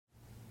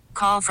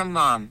Call from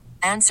mom.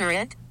 Answer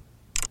it.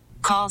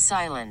 Call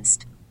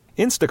silenced.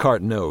 Instacart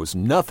knows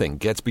nothing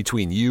gets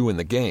between you and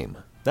the game.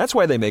 That's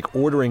why they make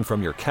ordering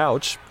from your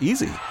couch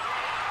easy.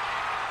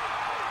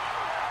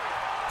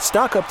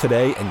 Stock up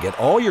today and get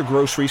all your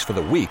groceries for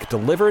the week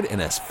delivered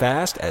in as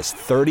fast as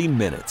 30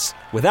 minutes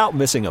without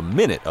missing a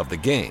minute of the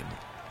game.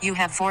 You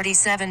have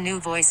 47 new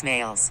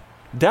voicemails.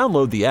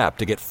 Download the app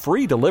to get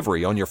free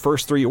delivery on your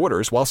first 3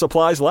 orders while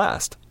supplies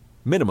last.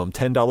 Minimum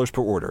 $10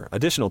 per order.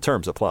 Additional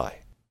terms apply.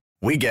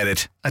 We get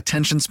it.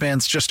 Attention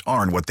spans just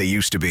aren't what they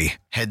used to be.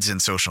 Heads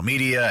in social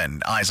media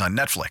and eyes on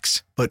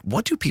Netflix. But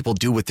what do people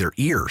do with their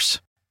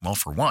ears? Well,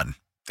 for one,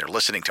 they're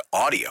listening to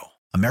audio.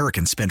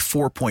 Americans spend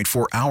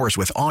 4.4 hours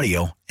with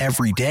audio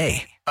every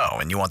day. Oh,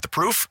 and you want the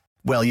proof?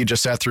 Well, you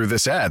just sat through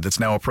this ad that's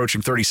now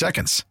approaching 30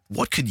 seconds.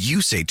 What could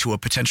you say to a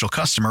potential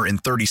customer in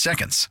 30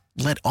 seconds?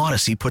 Let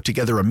Odyssey put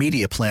together a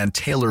media plan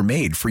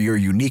tailor-made for your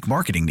unique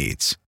marketing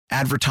needs.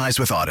 Advertise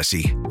with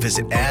Odyssey.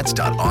 Visit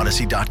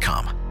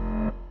ads.odyssey.com.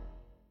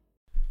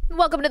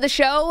 Welcome to the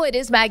show. It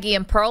is Maggie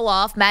and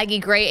Perloff. Maggie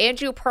Gray.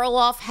 Andrew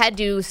Perloff had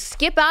to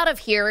skip out of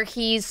here.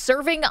 He's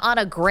serving on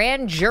a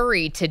grand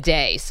jury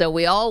today. So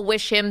we all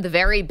wish him the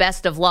very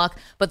best of luck.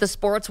 But the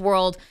sports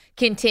world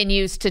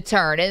continues to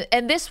turn.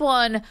 And this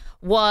one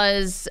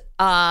was,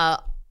 to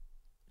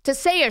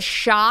say a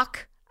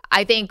shock,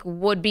 I think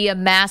would be a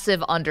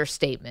massive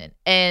understatement.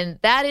 And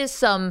that is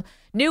some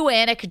new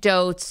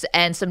anecdotes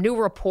and some new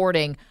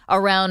reporting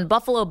around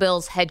Buffalo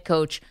Bills head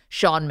coach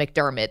Sean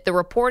McDermott. The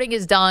reporting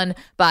is done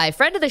by a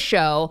friend of the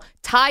show,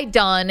 Ty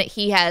Dunne.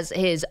 He has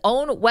his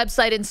own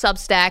website and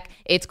Substack.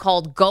 It's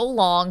called Go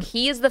Long.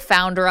 He is the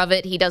founder of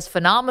it. He does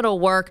phenomenal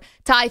work.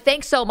 Ty,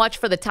 thanks so much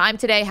for the time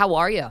today. How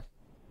are you?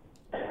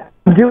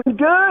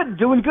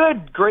 Doing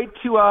good. Great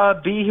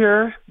to be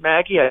here,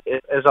 Maggie.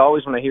 As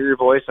always, when I hear your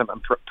voice, I'm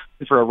praying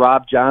for a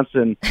Rob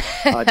Johnson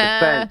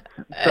defense.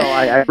 So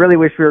I really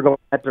wish we were going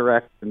that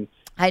direction.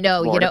 I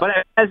know, but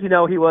as you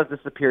know, he was the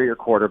superior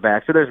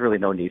quarterback, so there's really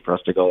no need for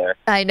us to go there.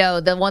 I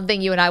know. The one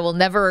thing you and I will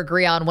never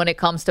agree on when it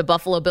comes to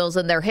Buffalo Bills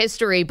and their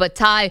history. But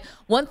Ty,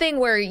 one thing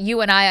where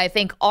you and I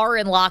think, are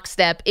in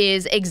lockstep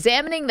is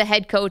examining the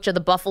head coach of the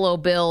Buffalo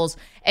Bills.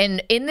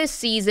 And in this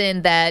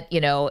season that,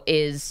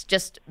 is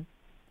just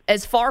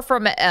as far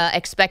from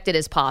expected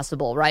as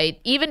possible, right?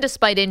 Even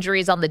despite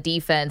injuries on the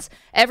defense,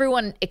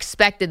 everyone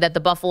expected that the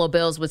Buffalo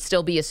Bills would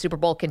still be a Super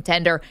Bowl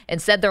contender.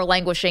 Instead, they're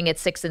languishing at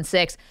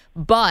 6-6.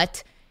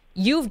 But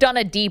you've done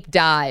a deep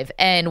dive.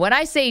 And when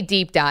I say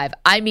deep dive,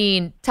 I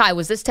mean, Ty,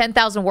 was this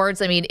 10,000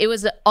 words? I mean, it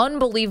was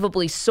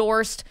unbelievably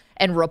sourced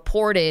and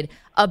reported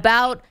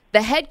about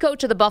the head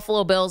coach of the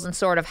Buffalo Bills and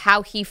sort of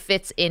how he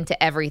fits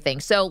into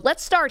everything. So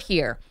let's start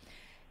here.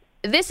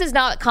 This is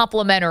not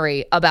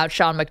complimentary about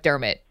Sean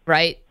McDermott,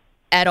 right?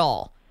 At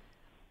all.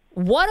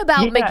 What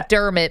about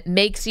McDermott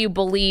makes you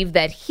believe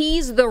that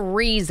he's the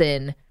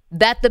reason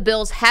that the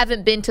Bills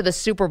haven't been to the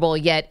Super Bowl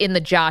yet in the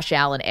Josh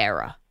Allen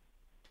era?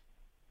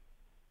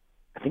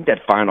 I think that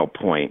final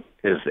point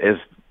is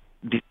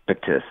the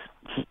impetus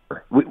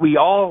here. We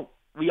all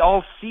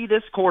see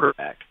this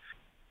quarterback.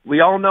 We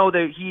all know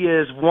that he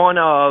is one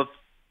of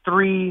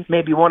 3,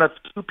 maybe one of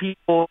 2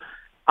 people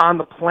on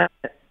the planet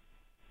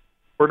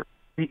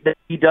that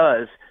he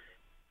does.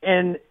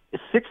 And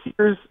 6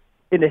 years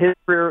into his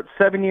career,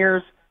 7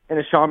 years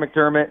into Sean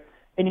McDermott,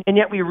 and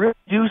yet we really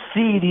do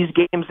see these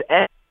games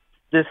end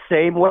the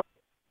same way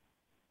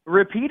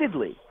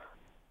repeatedly.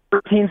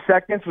 13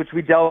 seconds, which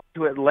we delved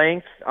into at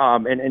length,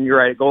 and you're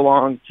right, go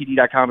long,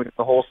 TD.com, we got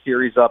the whole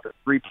series up at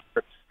 3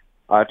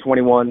 parts,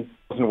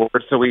 21,000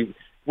 words, so we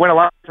went a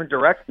lot of different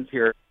directions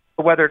here.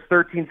 Whether it's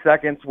 13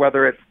 seconds,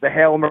 whether it's the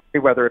Hail Mary,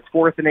 whether it's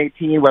 4th and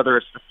 18, whether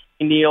it's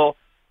the kneel,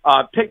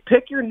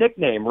 pick your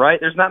nickname, right?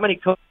 There's not many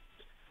coaches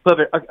who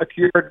have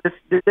accrued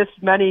this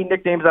many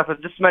nicknames off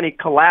of this many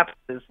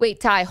collapses. Wait,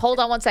 Ty, hold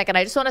on one second.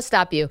 I just want to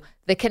stop you.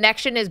 The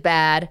connection is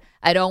bad.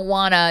 I don't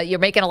want to, you're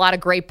making a lot of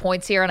great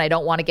points here, and I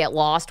don't want to get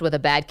lost with a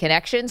bad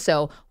connection.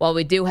 So while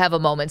we do have a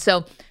moment.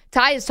 So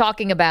Ty is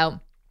talking about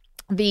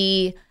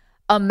the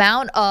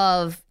amount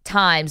of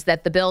times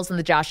that the Bills and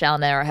the Josh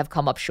Allen era have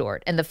come up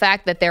short, and the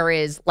fact that there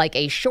is like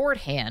a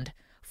shorthand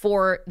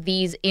for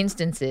these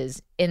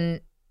instances and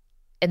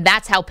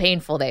that's how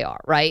painful they are,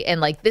 right? And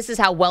like this is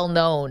how well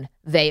known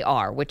they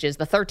are, which is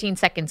the 13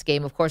 seconds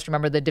game. Of course,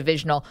 remember the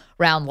divisional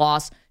round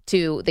loss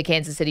to the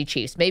Kansas City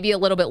Chiefs. Maybe a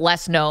little bit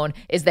less known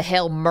is the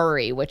Hail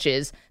Murray, which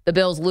is the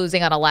Bills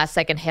losing on a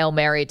last-second Hail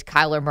Mary to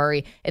Kyler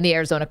Murray and the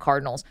Arizona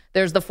Cardinals.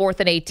 There's the 4th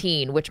and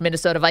 18, which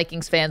Minnesota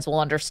Vikings fans will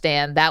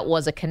understand. That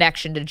was a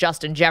connection to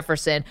Justin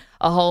Jefferson,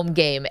 a home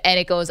game. And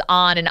it goes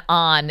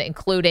on,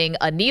 including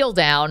a kneel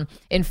down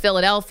in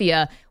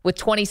Philadelphia with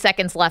 20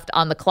 seconds left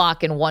on the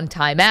clock and 1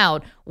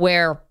 timeout,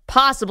 where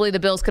possibly the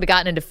Bills could have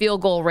gotten into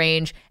field goal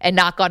range and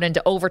not gotten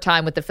into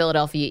overtime with the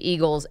Philadelphia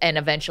Eagles and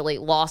eventually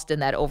lost in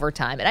that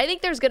overtime. And I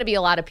think there's going to be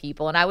a lot of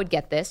people, and I would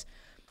get this,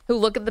 who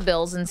look at the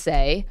Bills and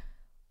say,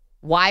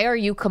 why are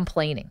you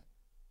complaining?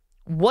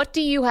 What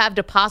do you have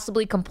to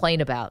possibly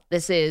complain about?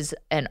 This is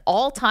an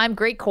all-time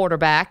great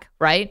quarterback,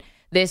 right?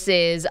 This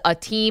is a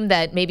team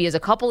that maybe is a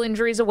couple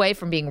injuries away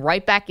from being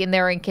right back in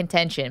there in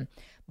contention.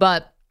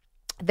 But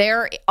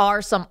there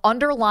are some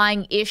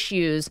underlying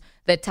issues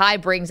that Ty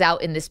brings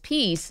out in this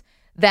piece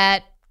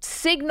that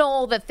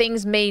signal that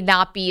things may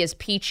not be as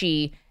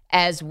peachy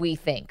as we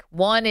think.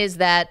 One is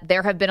that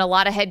there have been a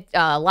lot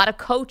of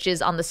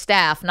coaches on the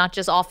staff, not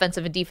just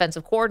offensive and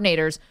defensive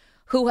coordinators,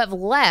 who have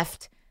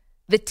left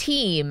the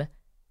team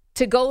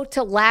to go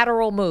to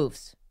lateral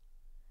moves.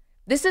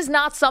 This is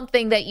not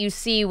something that you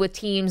see with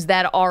teams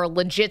that are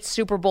legit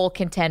Super Bowl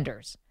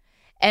contenders.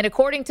 And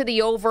according to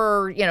the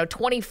over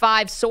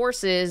 25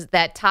 sources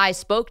that Ty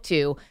spoke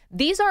to,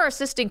 these are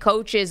assistant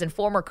coaches and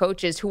former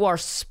coaches who are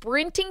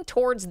sprinting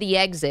towards the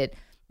exit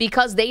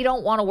because they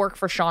don't want to work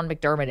for Sean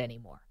McDermott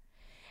anymore.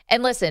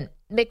 And listen,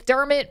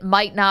 McDermott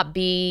might not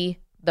be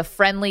the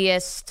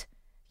friendliest,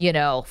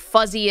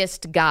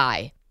 fuzziest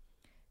guy.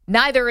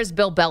 Neither is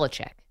Bill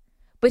Belichick.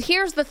 But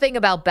here's the thing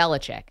about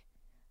Belichick.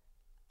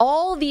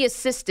 All the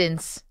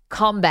assistants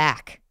come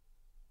back.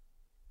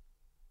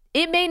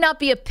 It may not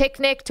be a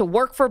picnic to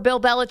work for Bill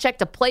Belichick,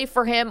 to play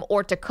for him,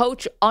 or to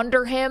coach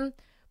under him,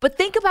 but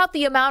think about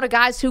the amount of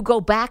guys who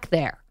go back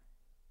there.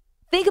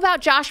 Think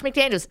about Josh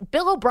McDaniels.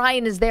 Bill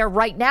O'Brien is there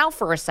right now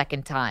for a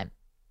second time.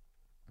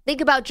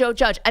 Think about Joe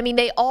Judge. I mean,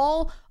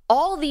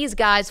 all these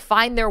guys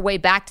find their way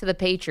back to the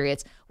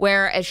Patriots,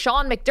 whereas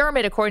Sean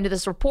McDermott, according to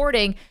this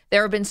reporting,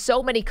 there have been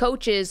so many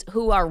coaches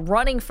who are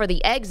running for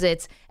the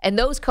exits, and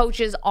those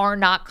coaches are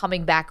not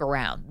coming back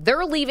around.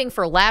 They're leaving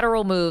for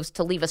lateral moves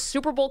to leave a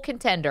Super Bowl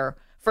contender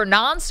for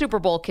non-Super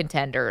Bowl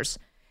contenders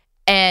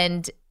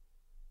and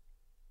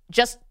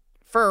just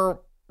for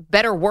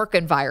better work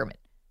environment.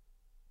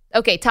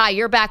 Okay, Ty,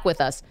 you're back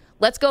with us.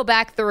 Let's go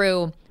back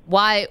through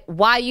why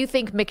you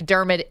think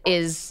McDermott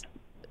is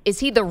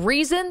he the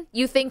reason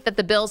you think that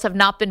the Bills have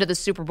not been to the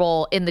Super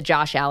Bowl in the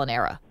Josh Allen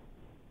era?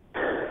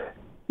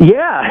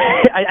 Yeah,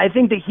 I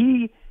think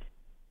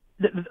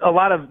that a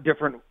lot of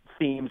different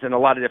themes and a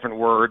lot of different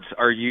words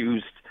are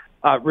used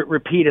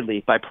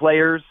repeatedly by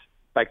players,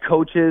 by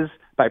coaches,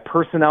 by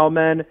personnel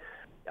men.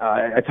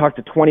 I talked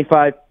to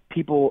 25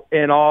 people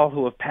in all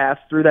who have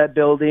passed through that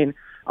building,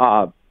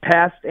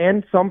 past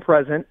and some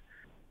present.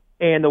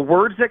 And the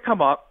words that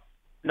come up,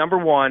 number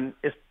one,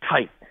 is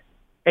tight.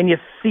 And you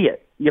see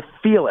it. You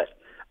feel it.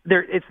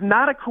 It's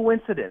not a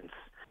coincidence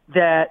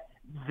that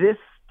this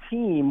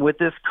team with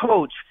this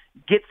coach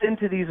gets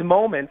into these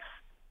moments,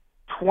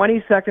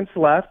 20 seconds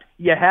left,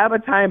 you have a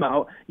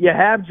timeout, you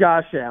have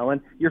Josh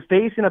Allen, you're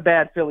facing a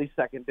bad Philly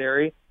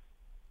secondary,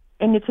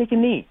 and you take a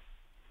knee.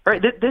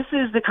 Right? This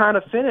is the kind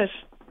of finish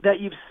that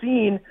you've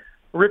seen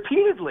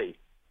repeatedly.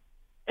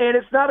 And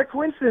it's not a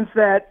coincidence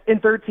that in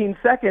 13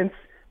 seconds,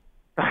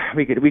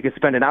 we could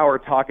spend an hour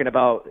talking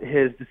about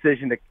his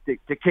decision to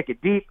kick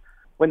it deep,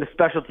 when the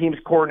special teams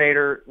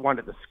coordinator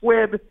wanted the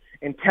squib,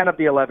 and 10 of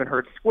the 11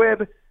 hurt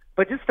squib.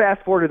 But just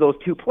fast forward to those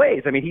two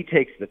plays. I mean, he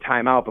takes the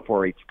timeout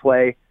before each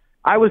play.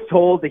 I was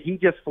told that he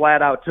just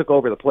flat out took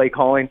over the play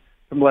calling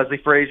from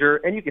Leslie Frazier,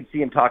 and you can see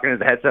him talking in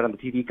his headset on the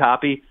TV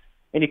copy,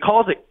 and he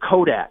calls it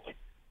Kodak,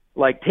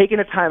 like taking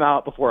a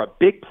timeout before a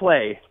big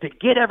play to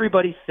get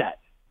everybody set.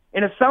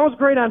 And it sounds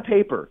great on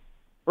paper,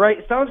 right?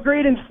 It sounds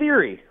great in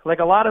theory, like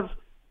a lot of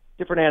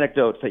different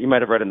anecdotes that you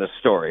might have read in this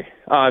story.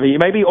 You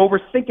might be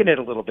overthinking it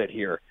a little bit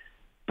here.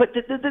 But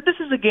this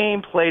is a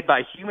game played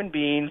by human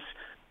beings,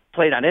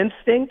 played on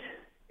instinct.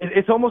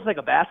 It's almost like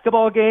a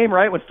basketball game,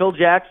 right? When Phil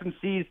Jackson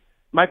sees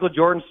Michael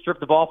Jordan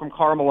strip the ball from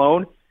Karl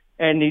Malone,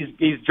 and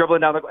he's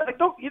dribbling down the court. Like,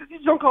 you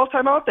don't call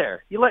timeout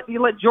there. You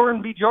let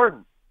Jordan be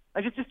Jordan.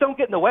 Like, just don't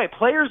get in the way.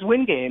 Players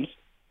win games,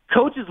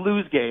 coaches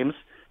lose games,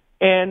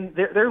 and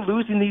they're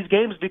losing these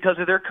games because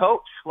of their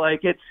coach.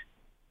 Like, it's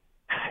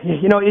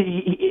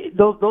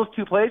those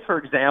two plays, for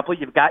example,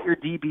 you've got your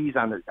DBs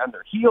on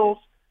their heels.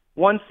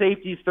 One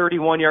safety's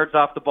 31 yards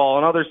off the ball,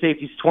 another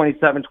safety's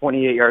 27,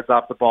 28 yards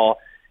off the ball,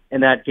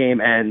 and that game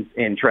ends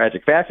in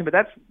tragic fashion. But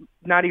that's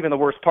not even the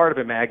worst part of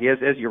it, Maggie,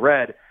 as you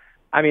read.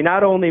 I mean,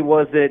 not only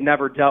was it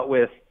never dealt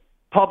with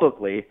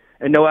publicly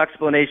and no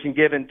explanation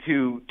given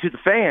to the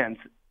fans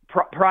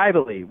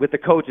privately, with the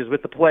coaches,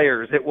 with the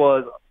players, it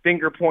was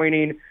finger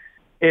pointing.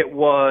 It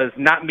was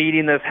not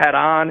meeting this head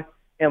on.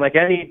 And like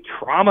any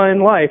trauma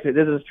in life, this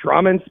is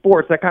trauma in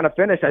sports, that kind of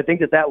finish. I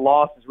think that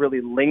loss has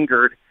really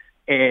lingered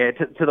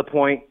to the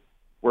point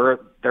where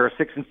they're a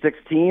 6-6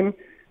 team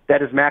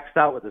that is maxed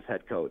out with this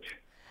head coach.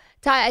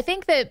 Ty, I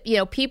think that,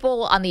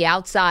 people on the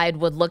outside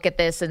would look at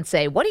this and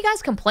say, what are you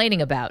guys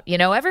complaining about?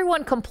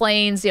 Everyone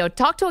complains,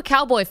 talk to a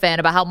Cowboy fan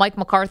about how Mike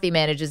McCarthy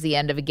manages the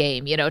end of a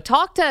game.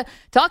 Talk to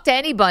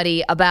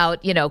anybody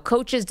about,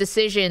 coaches'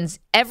 decisions.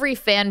 Every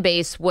fan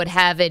base would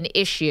have an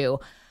issue.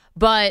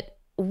 But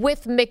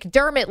with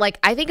McDermott,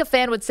 I think a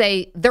fan would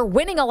say they're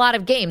winning a lot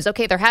of games.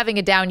 Okay, they're having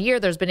a down year.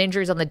 There's been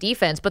injuries on the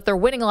defense, but they're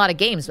winning a lot of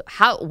games.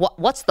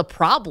 What's the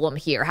problem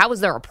here? How is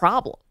there a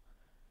problem?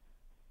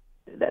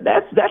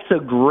 That's a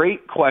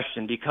great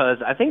question, because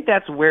I think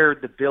that's where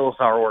the Bills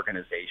are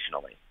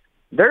organizationally.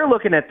 They're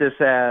looking at this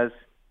as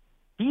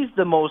he's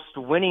the most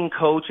winning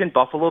coach in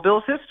Buffalo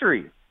Bills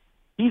history.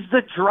 He's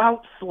the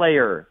drought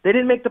slayer. They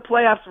didn't make the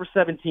playoffs for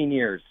 17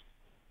 years,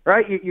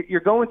 right?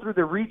 You're going through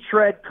the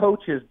retread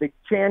coaches, the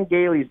Chan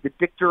Galeys, the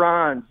Dick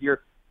Durans.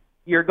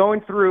 You're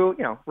going through,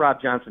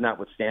 Rob Johnson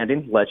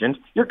notwithstanding, legend.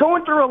 You're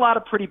going through a lot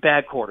of pretty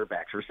bad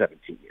quarterbacks for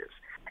 17 years.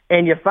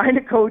 And you find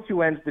a coach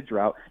who ends the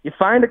drought. You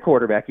find a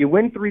quarterback. You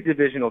win 3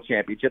 divisional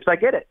championships. I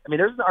get it. I mean,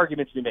 there's an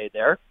argument to be made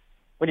there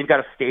when you've got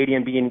a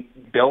stadium being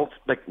built,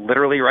 like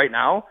literally right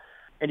now,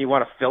 and you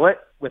want to fill it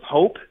with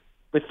hope,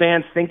 with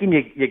fans thinking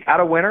you got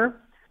a winner.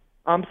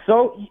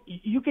 So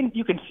you can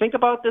think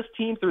about this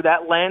team through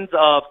that lens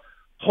of,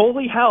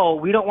 holy hell,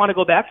 we don't want to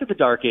go back to the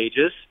dark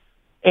ages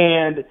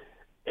and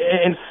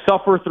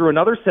suffer through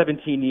another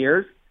 17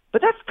 years.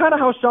 But that's kind of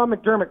how Sean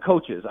McDermott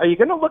coaches. Are you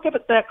going to look up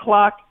at that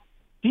clock,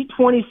 see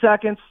 20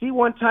 seconds, see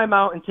one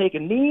timeout, and take a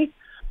knee?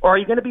 Or are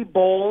you going to be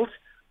bold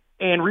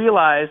and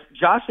realize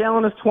Josh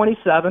Allen is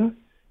 27,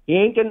 he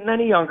ain't getting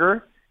any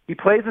younger, he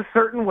plays a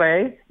certain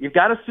way, you've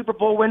got a Super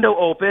Bowl window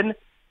open,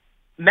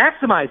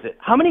 maximize it.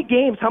 How many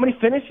games, how many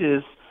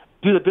finishes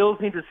do the Bills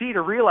need to see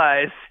to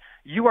realize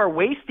you are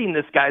wasting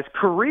this guy's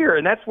career?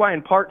 And that's why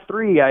in part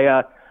 3,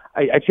 I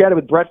chatted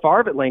with Brett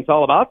Favre at length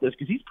all about this,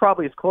 because he's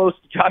probably as close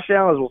to Josh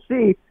Allen as we'll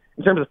see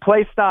in terms of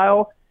play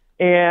style.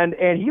 And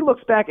he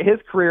looks back at his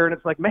career, and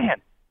it's like,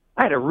 man,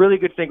 I had a really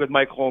good thing with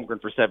Mike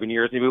Holmgren for 7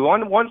 years. And we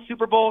won one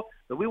Super Bowl,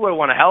 but we would have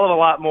won a hell of a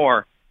lot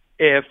more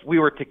if we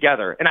were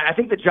together. And I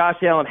think that Josh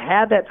Allen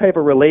had that type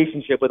of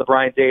relationship with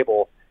Brian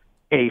Daboll,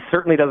 and he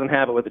certainly doesn't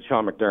have it with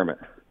Sean McDermott.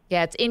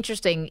 Yeah, it's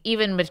interesting,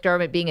 even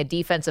McDermott being a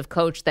defensive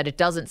coach, that it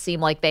doesn't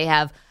seem like they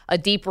have a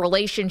deep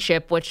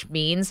relationship, which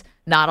means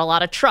not a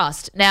lot of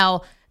trust.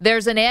 Now,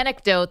 there's an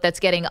anecdote that's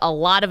getting a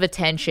lot of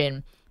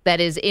attention that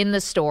is in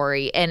the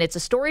story, and it's a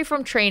story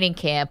from training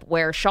camp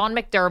where Sean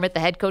McDermott, the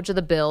head coach of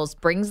the Bills,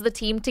 brings the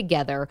team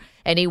together,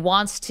 and he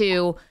wants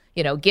to,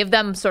 give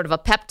them sort of a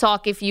pep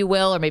talk, if you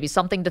will, or maybe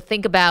something to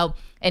think about,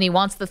 and he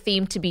wants the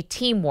theme to be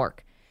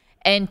teamwork.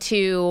 And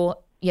to,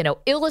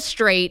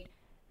 illustrate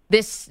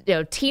this,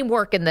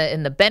 teamwork and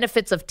the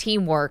benefits of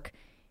teamwork,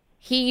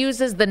 he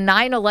uses the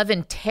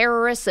 9/11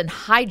 terrorists and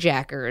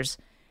hijackers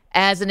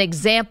as an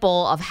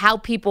example of how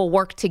people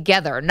work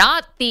together,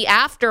 not the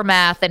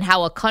aftermath and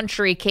how a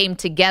country came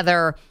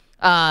together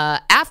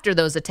after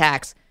those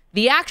attacks,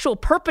 the actual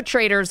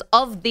perpetrators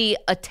of the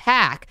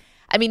attack.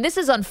 I mean, this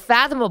is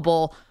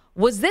unfathomable.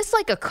 Was this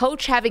like a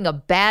coach having a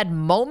bad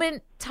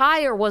moment,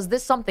 Ty, or was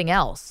this something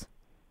else?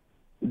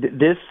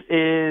 This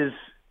is,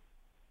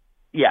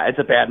 it's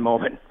a bad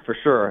moment for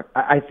sure.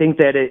 I think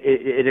that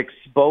it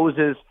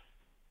exposes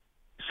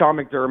Sean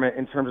McDermott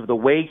in terms of the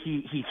way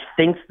he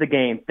thinks the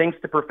game, thinks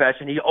the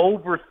profession. He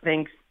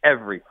overthinks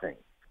everything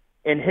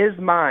in his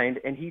mind,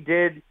 and he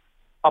did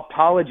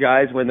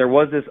apologize when there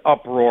was this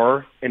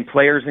uproar and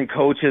players and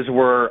coaches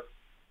were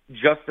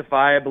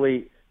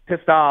justifiably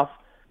pissed off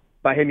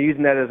by him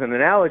using that as an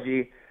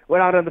analogy.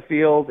 Went out on the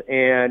field,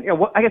 and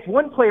I guess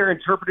one player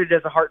interpreted it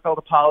as a heartfelt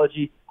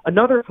apology.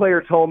 Another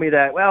player told me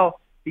that,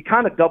 he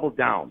kind of doubled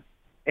down.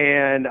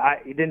 And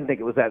I didn't think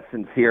it was that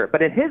sincere.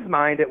 But in his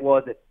mind, it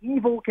was that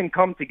evil can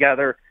come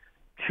together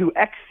to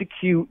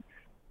execute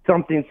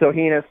something so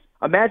heinous.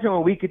 Imagine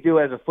what we could do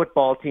as a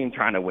football team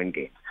trying to win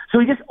games. So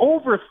he just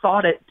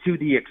overthought it to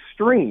the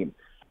extreme.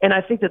 And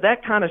I think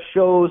that kind of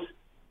shows,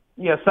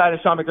 side of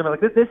Sean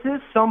McDermott, like this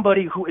is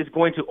somebody who is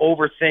going to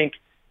overthink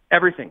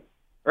everything,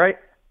 right?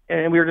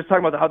 And we were just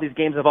talking about how these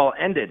games have all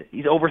ended.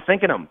 He's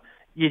overthinking them.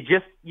 You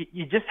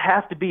just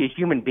have to be a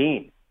human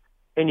being.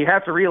 And you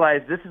have to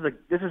realize this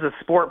is a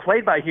sport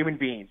played by human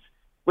beings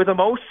with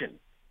emotion.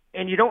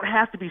 And you don't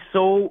have to be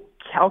so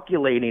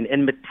calculating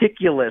and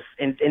meticulous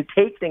and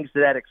take things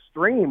to that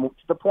extreme,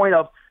 to the point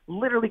of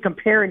literally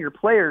comparing your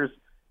players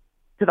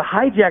to the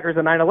hijackers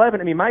of 9/11.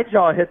 I mean, my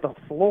jaw hit the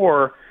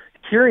floor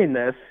hearing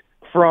this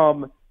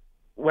from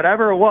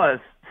whatever it was,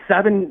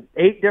 7,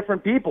 8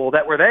 different people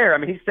that were there. I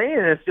mean, he's saying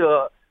this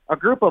to a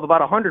group of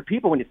about 100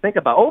 people when you think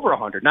about over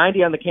 100,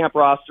 90 on the camp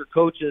roster,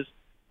 coaches,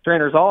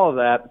 trainers, all of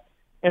that.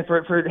 And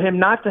for him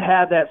not to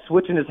have that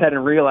switch in his head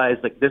and realize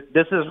like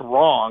this is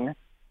wrong,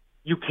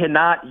 you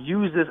cannot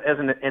use this as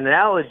an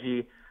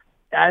analogy.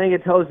 I think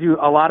it tells you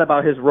a lot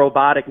about his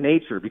robotic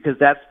nature, because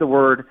that's the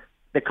word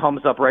that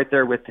comes up right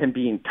there with him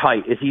being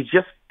tight. Is he's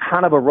just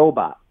kind of a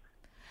robot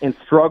and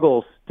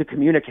struggles to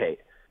communicate,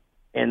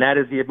 and that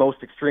is the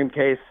most extreme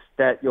case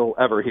that you'll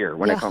ever hear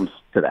when it comes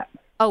to that.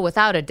 Oh,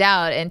 without a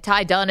doubt. And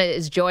Ty Dunne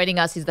is joining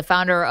us. He's the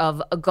founder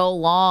of Go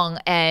Long,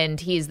 and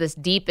he's this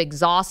deep,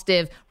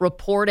 exhaustive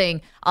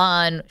reporting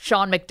on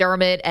Sean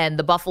McDermott and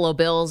the Buffalo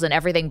Bills and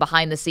everything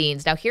behind the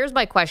scenes. Now, here's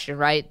my question,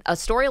 right? A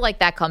story like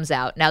that comes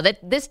out. Now, that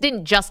this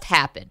didn't just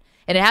happen,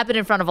 and it happened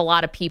in front of a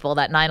lot of people,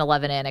 that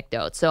 9/11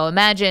 anecdote. So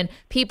imagine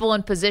people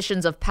in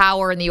positions of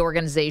power in the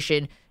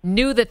organization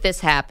knew that this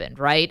happened,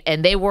 right?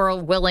 And they were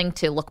willing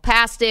to look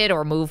past it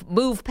or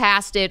move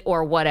past it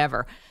or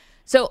whatever.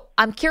 So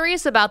I'm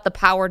curious about the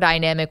power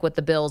dynamic with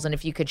the Bills and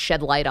if you could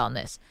shed light on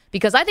this,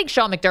 because I think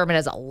Sean McDermott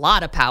has a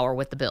lot of power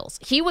with the Bills.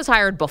 He was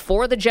hired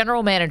before the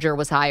general manager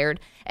was hired,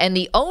 and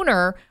the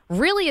owner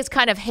really is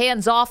kind of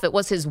hands-off. It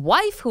was his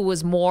wife who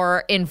was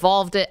more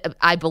involved,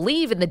 I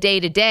believe, in the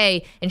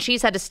day-to-day, and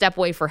she's had to step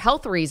away for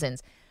health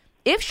reasons.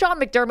 If Sean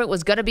McDermott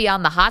was going to be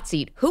on the hot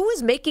seat, who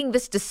is making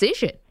this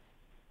decision?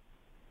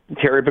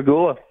 Terry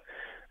Pegula,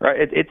 right?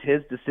 It's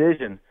his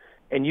decision.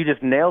 And you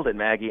just nailed it,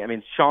 Maggie. I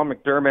mean, Sean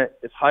McDermott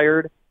is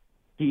hired.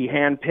 He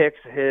handpicks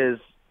his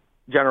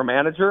general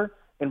manager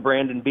and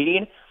Brandon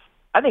Beane.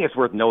 I think it's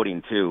worth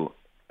noting, too,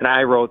 and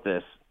I wrote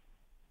this,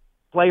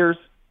 players,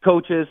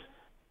 coaches,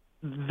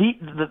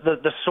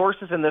 the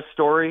sources in this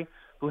story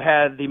who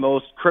had the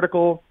most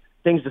critical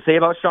things to say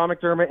about Sean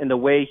McDermott and the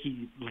way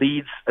he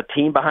leads a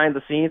team behind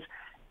the scenes,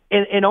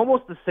 in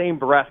almost the same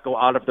breath go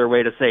out of their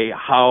way to say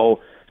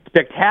how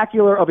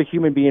spectacular of a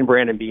human being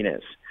Brandon Beane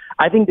is.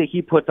 I think that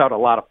he puts out a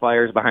lot of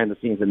fires behind the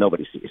scenes that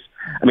nobody sees.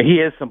 I mean,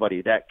 he is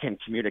somebody that can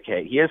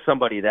communicate. He is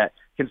somebody that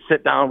can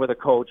sit down with a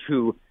coach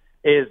who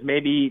is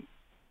maybe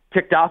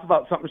ticked off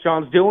about something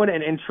Sean's doing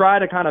and try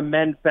to kind of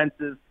mend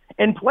fences.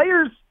 And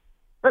players,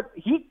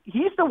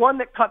 he's the one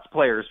that cuts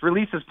players,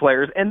 releases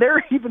players, and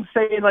they're even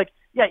saying, like,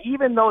 yeah,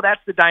 even though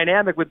that's the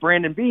dynamic with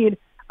Brandon Beane,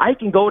 I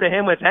can go to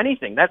him with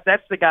anything.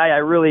 That's the guy I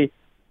really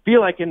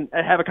feel I can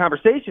have a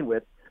conversation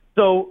with.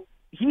 So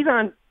he's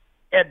on,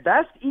 at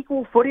best,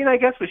 equal footing, I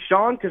guess, with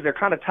Sean because they're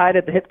kind of tied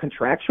at the hip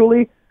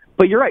contractually.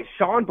 But you're right,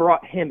 Sean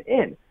brought him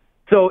in.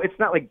 So it's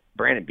not like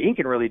Brandon Beane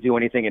can really do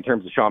anything in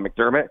terms of Sean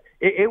McDermott.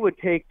 It would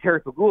take Terry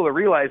Pegula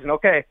realizing,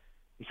 okay,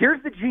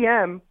 here's the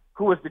GM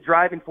who was the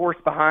driving force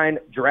behind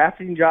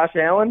drafting Josh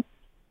Allen,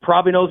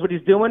 probably knows what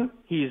he's doing.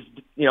 He's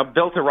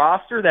built a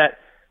roster that,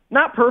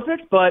 not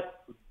perfect,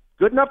 but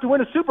good enough to win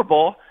a Super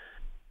Bowl.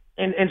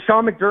 And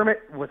Sean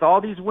McDermott, with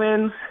all these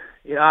wins,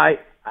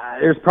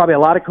 there's probably a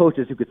lot of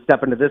coaches who could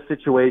step into this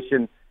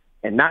situation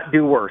and not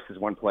do worse, as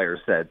one player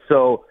said.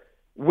 So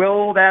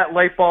will that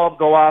light bulb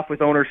go off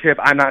with ownership?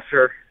 I'm not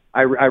sure.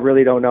 I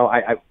really don't know.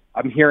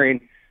 I'm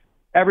hearing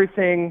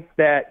everything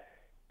that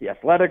the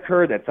Athletic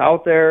heard that's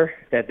out there,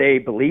 that they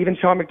believe in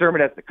Sean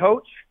McDermott as the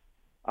coach.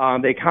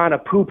 They kind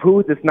of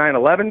poo-pooed this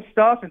 9/11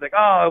 stuff. It's like,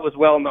 oh, it was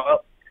well known.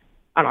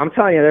 I don't know, I'm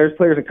telling you, there's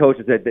players and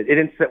coaches that it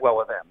didn't sit well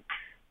with them,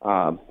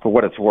 for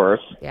what it's worth.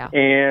 Yeah.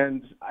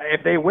 And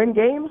if they win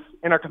games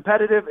and are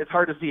competitive, it's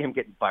hard to see him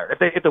getting fired.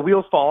 If the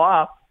wheels fall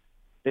off,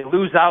 they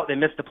lose out, they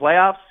miss the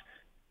playoffs,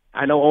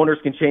 I know owners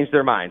can change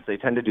their minds. They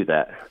tend to do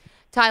that.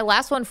 Ty,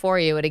 last one for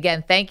you. And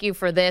again, thank you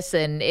for this.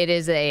 And it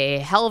is a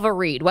hell of a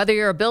read. Whether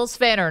you're a Bills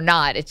fan or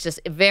not, it's just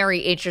very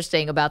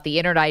interesting about the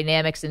inner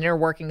dynamics and inner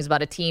workings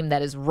about a team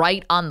that is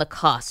right on the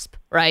cusp,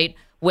 right?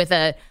 With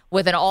an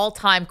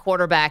all-time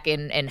quarterback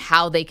and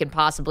how they can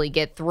possibly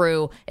get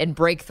through and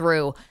break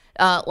through.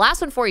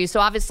 Last one for you. So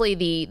obviously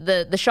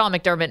the Sean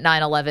McDermott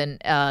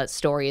 9/11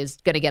 story is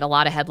going to get a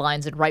lot of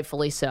headlines, and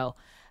rightfully so.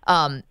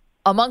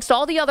 Amongst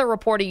all the other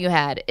reporting you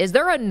had, is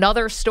there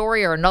another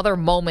story or another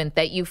moment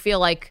that you feel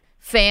like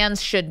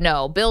fans should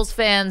know, Bills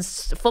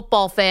fans,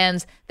 football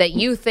fans, that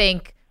you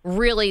think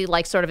really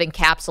like sort of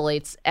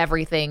encapsulates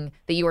everything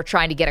that you were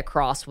trying to get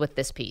across with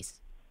this piece?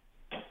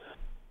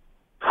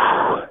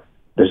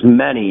 There's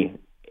many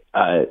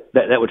that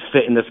would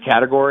fit in this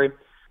category.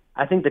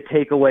 I think the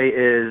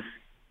takeaway is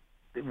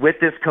with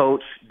this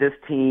coach, this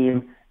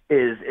team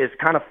is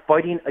kind of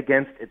fighting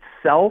against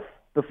itself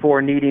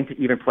before needing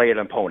to even play an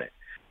opponent.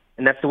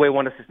 And that's the way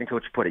one assistant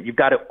coach put it. You've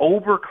got to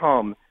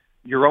overcome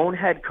your own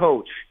head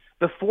coach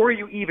before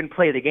you even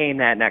play the game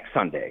that next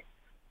Sunday.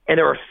 And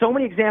there are so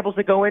many examples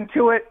that go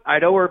into it. I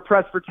know we're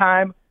pressed for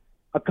time.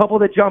 A couple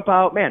that jump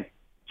out, man.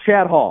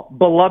 Chad Hall,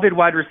 beloved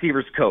wide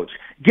receivers coach,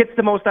 gets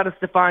the most out of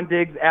Stephon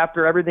Diggs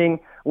after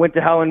everything went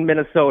to hell in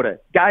Minnesota.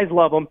 Guys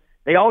love him.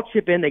 They all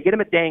chip in. They get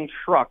him a dang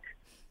truck.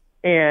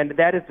 And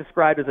that is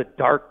described as a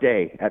dark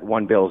day at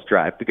one Bills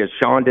drive because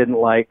Sean didn't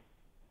like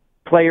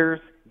players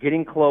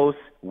getting close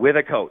with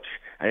a coach.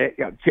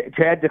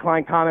 Chad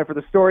declined comment for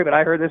the story, but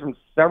I heard this from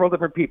several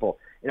different people.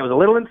 And it was a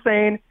little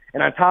insane.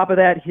 And on top of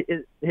that,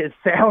 his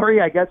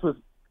salary, I guess, was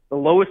the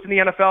lowest in the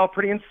NFL,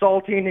 pretty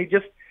insulting. He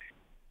just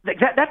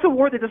that's a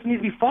war that doesn't need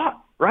to be fought,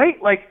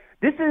 right? Like,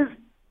 this is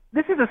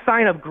a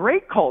sign of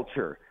great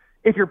culture.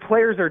 If your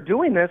players are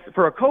doing this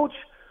for a coach,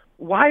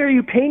 why are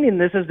you painting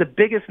this as the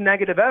biggest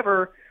negative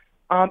ever?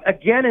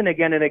 Again and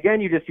again and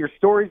again, you just hear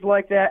stories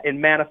like that and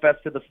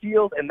manifest to the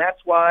field, and that's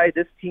why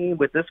this team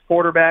with this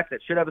quarterback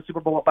that should have a Super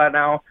Bowl by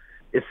now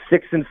is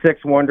 6-6,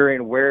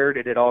 wondering where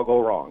did it all go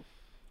wrong.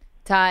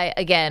 Ty,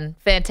 again,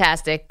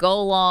 fantastic.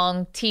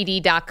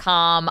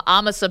 GoLongTD.com.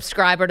 I'm a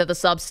subscriber to the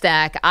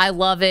Substack. I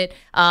love it.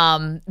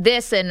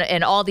 This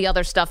and all the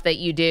other stuff that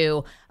you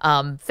do,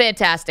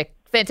 fantastic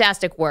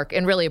work,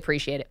 and really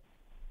appreciate it.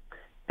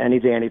 Any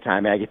day,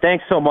 anytime, Maggie.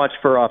 Thanks so much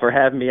for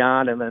having me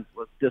on, and then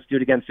let's just do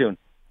it again soon.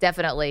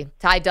 Definitely.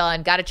 Ty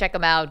Dunne, got to check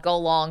him out. Go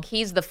Long.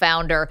 He's the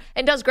founder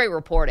and does great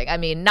reporting. I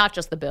mean, not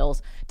just the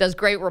Bills, does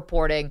great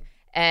reporting.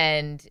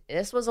 And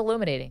this was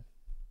illuminating.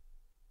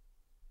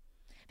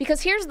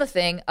 Because here's the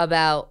thing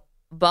about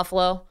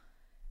Buffalo.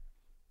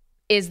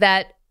 is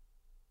that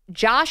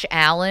Josh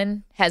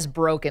Allen has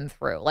broken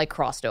through, like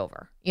crossed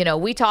over.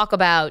 We talk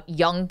about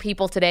young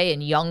people today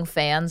and young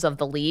fans of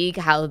the league,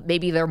 how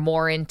maybe they're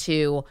more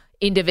into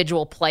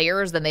individual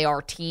players than they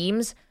are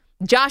teams.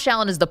 Josh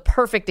Allen is the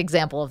perfect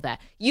example of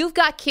that. You've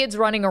got kids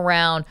running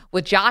around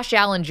with Josh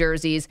Allen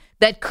jerseys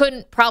that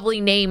couldn't probably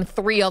name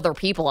 3 other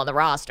people on the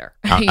roster.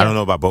 I don't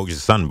know about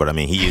Bogus' son, but I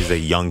mean, he is a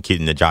young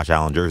kid in a Josh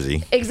Allen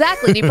jersey.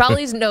 Exactly. And he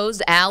probably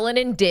knows Allen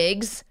and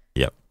Diggs.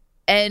 Yep.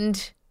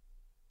 And,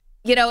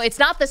 it's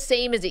not the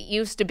same as it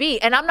used to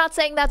be. And I'm not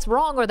saying that's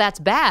wrong or that's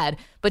bad,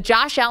 but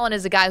Josh Allen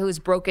is a guy who's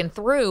broken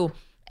through.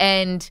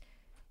 And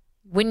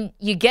when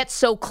you get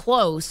so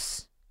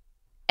close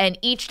and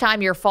each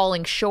time you're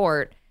falling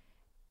short,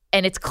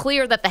 and it's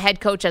clear that the head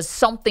coach has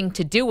something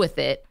to do with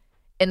it,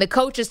 and the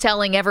coach is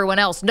telling everyone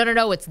else,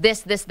 no, it's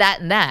this,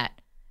 that, and that,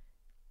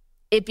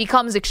 it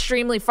becomes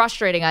extremely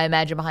frustrating, I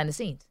imagine, behind the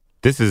scenes.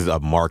 This is a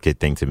market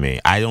thing to me.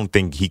 I don't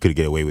think he could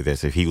get away with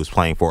this if he was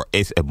playing for.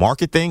 It's a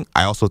market thing.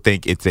 I also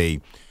think it's a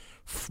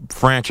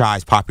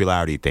franchise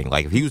popularity thing.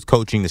 Like if he was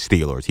coaching the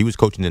Steelers, he was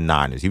coaching the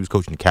Niners, he was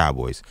coaching the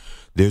Cowboys,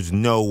 there's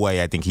no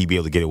way I think he'd be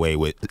able to get away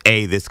with,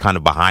 this kind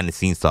of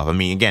behind-the-scenes stuff. I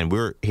mean, again,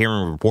 we're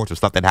hearing reports of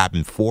stuff that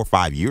happened 4 or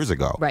 5 years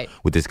ago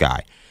with this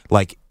guy.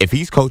 Like, if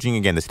he's coaching,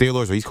 again, the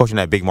Steelers, or he's coaching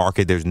that big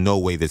market, there's no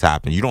way this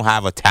happens. You don't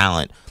have a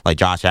talent like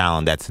Josh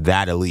Allen that's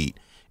that elite,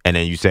 and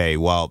then you say,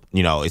 well,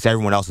 it's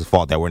everyone else's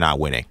fault that we're not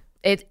winning.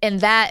 I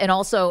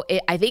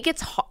think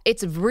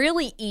it's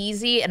really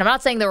easy, and I'm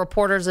not saying the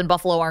reporters in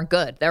Buffalo aren't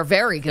good. They're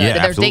very good,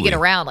 and they're digging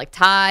around, like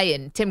Ty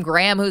and Tim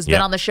Graham, who's been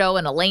on the show,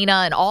 and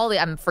Elena, and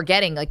I'm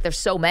forgetting, like there's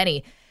so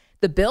many.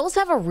 The Bills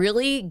have they're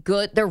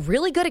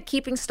really good at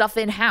keeping stuff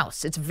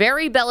in-house. It's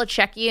very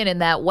Belichickian in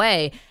that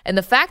way, and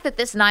the fact that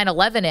this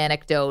 9/11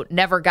 anecdote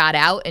never got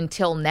out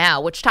until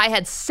now, which Ty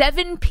had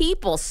 7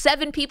 people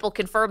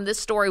confirm this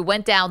story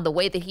went down the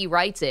way that he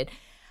writes it,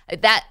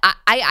 that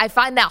I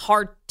find that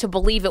hard to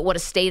believe it would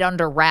have stayed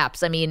under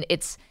wraps. I mean,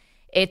 it's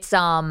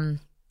and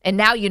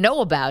now you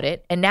know about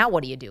it, and now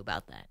what do you do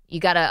about that?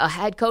 You got a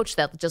head coach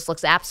that just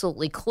looks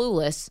absolutely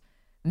clueless.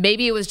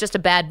 Maybe it was just a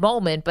bad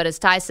moment, but as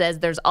Ty says,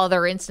 there's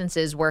other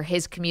instances where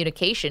his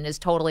communication is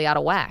totally out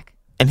of whack.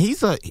 And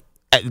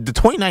the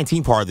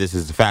 2019 part of this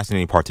is the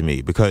fascinating part to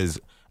me because,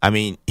 I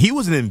mean, he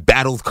was an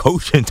embattled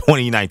coach in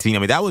 2019. I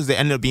mean, that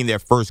ended up being their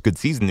first good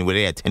season where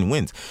they had 10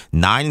 wins.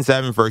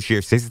 9-7 first year,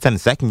 6-10 the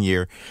second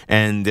year,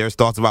 and there's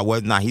thoughts about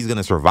whether or not he's going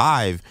to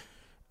survive.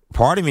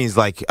 Part of me is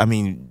like, I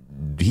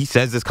mean, he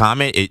says this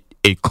comment,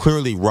 it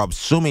clearly rubs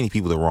so many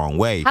people the wrong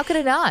way. How could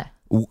it not?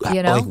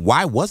 Like,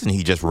 why wasn't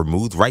he just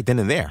removed right then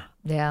and there?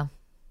 Yeah.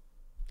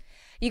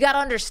 You got to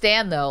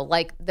understand, though,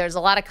 like, there's a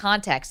lot of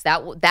context.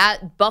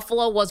 That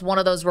Buffalo was one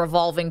of those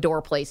revolving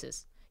door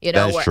places.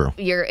 That is true.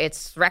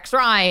 It's Rex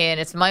Ryan,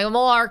 it's Michael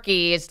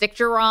Mularkey, it's Dick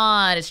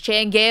Duran, it's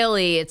Chan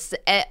Gailey, it's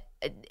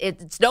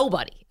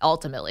nobody,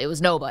 ultimately. It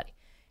was nobody.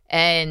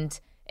 And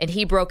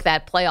he broke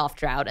that playoff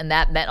drought, and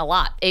that meant a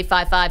lot.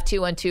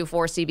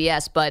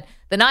 855-212-4CBS. But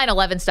the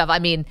 9/11 stuff, I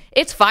mean,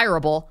 it's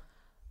fireable,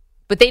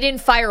 but they didn't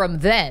fire him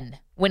then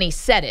when he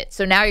said it.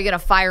 So now you're going to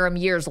fire him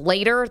years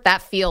later.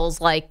 That feels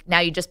like now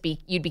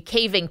you'd be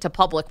caving to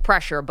public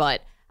pressure,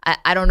 but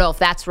I don't know if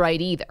that's right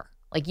either.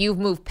 Like, you've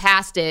moved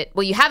past it.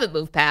 Well, you haven't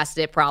moved past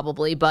it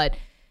probably, but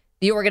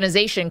the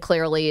organization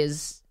clearly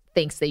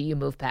thinks that you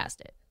moved past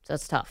it. So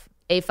it's tough.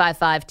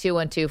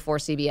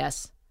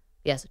 855-212-4CBS.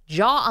 Yes,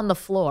 jaw on the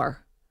floor,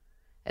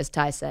 as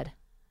Ty said.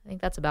 I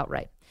think that's about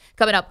right.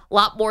 Coming up, a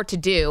lot more to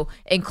do,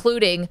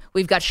 including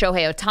we've got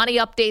Shohei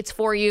Ohtani updates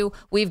for you.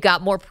 We've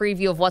got more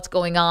preview of what's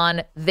going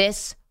on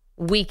this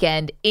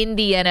weekend in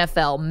the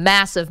NFL.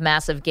 Massive,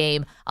 massive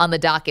game on the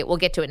docket. We'll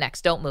get to it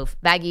next. Don't move.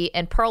 Maggie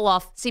and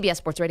Perloff, CBS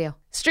Sports Radio.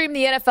 Stream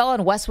the NFL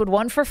on Westwood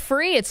One for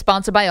free. It's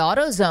sponsored by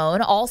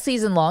AutoZone. All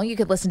season long, you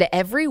can listen to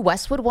every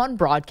Westwood One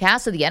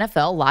broadcast of the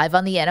NFL live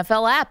on the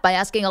NFL app by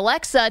asking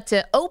Alexa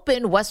to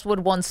open Westwood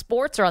One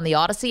Sports or on the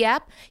Odyssey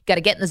app. You got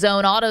to get in the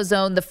zone.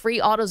 AutoZone, the free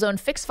AutoZone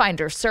Fix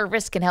Finder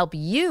service, can help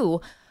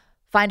you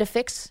find a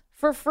fix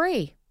for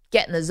free.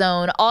 Get in the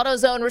zone.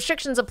 AutoZone,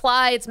 restrictions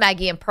apply. It's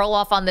Maggie and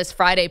Perloff on this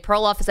Friday.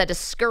 Perloff has had to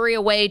scurry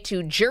away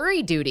to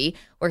jury duty,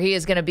 where he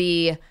is going to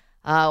be,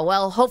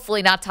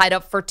 hopefully not tied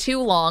up for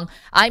too long.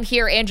 I'm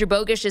here. Andrew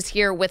Bogish is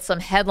here with some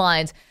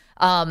headlines.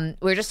 We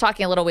were just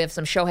talking a little. We have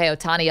some Shohei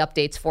Ohtani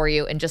updates for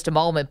you in just a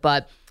moment.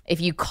 But if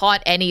you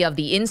caught any of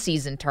the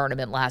in-season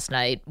tournament last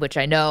night, which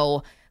I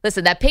know,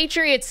 listen, that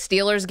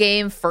Patriots-Steelers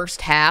game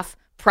first half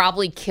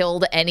probably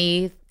killed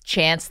any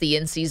chance the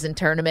in-season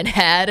tournament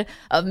had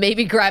of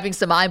maybe grabbing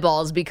some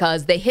eyeballs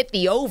because they hit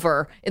the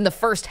over in the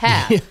first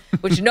half,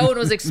 which no one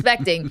was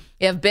expecting.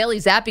 If Bailey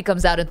Zappi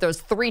comes out and throws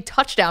 3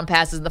 touchdown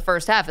passes in the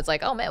first half, it's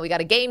like, oh man, we got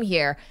a game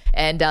here.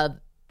 And the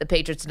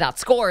Patriots did not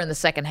score in the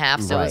second half,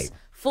 so it was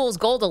fool's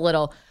gold a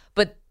little.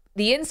 But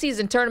the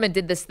in-season tournament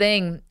did this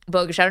thing,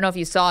 Bogish, I don't know if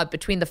you saw it,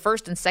 between the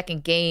first and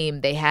second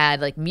game, they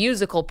had like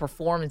musical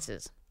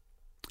performances.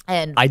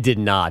 And I did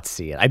not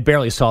see it. I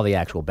barely saw the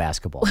actual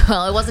basketball.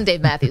 well, it wasn't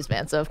Dave Matthews,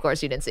 man, so of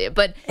course you didn't see it.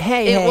 But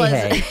Hey. it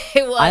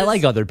was. I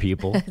like other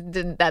people.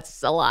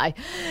 That's a lie.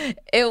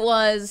 It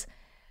was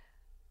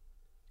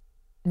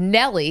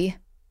Nelly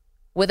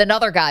with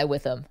another guy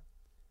with him.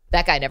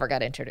 That guy never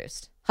got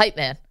introduced. Hype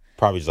man.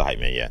 Probably just a hype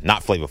man, yeah.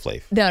 Not Flavor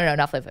Flav. No,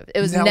 not Flavor Flav. It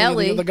was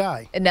Nelly and the other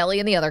guy. Nelly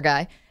and the other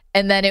guy.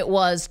 And then it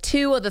was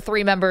 2 of the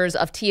 3 members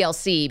of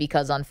TLC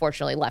because,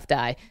 unfortunately, Left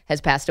Eye has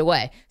passed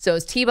away. So it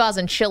was T-Boz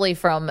and Chili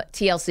from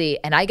TLC.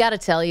 And I got to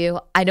tell you,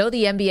 I know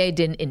the NBA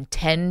didn't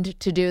intend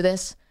to do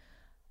this,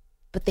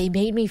 but they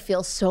made me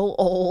feel so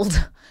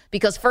old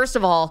because, first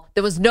of all,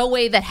 there was no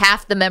way that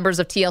half the members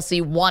of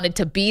TLC wanted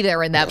to be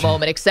there in that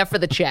moment except for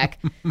the check.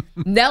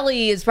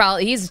 Nelly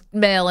he's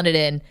mailing it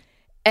in.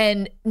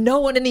 And no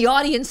one in the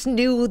audience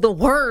knew the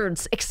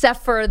words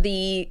except for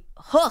the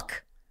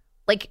hook.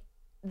 Like,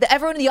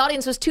 everyone in the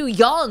audience was too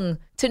young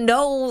to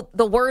know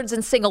the words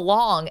and sing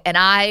along. And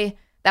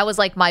that was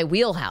like my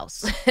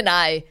wheelhouse. And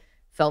I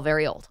felt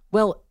very old.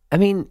 Well, I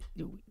mean,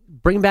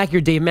 bring back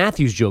your Dave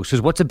Matthews jokes,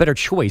 because what's a better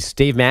choice?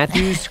 Dave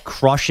Matthews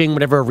crushing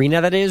whatever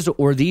arena that is,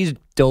 or these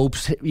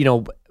dopes,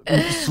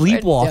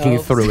 sleepwalking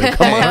through it?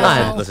 Come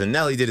on. Listen,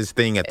 Nelly did his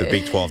thing at the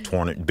Big 12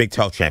 tournament, Big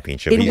 12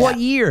 championship. In what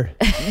year?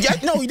 Yeah,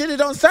 no, he did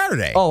it on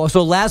Saturday. Oh,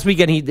 so last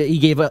weekend he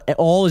gave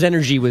all his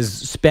energy was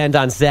spent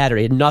on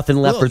Saturday. He had nothing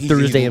left for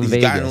Thursday in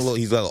Vegas.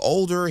 He's a little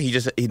older.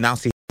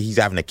 He's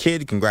having a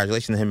kid.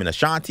 Congratulations to him and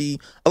Ashanti.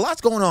 A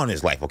lot's going on in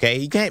his life, okay?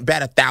 He can't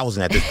bat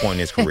 1,000 at this point in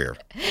his career.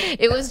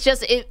 It was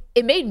just,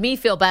 it made me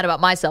feel bad about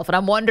myself. And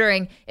I'm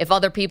wondering if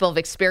other people have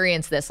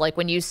experienced this. Like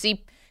when you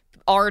see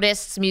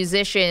artists,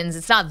 musicians,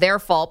 it's not their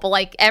fault, but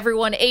like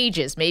everyone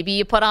ages. Maybe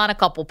you put on a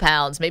couple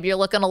pounds. Maybe you're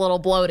looking a little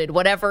bloated,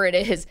 whatever it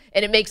is.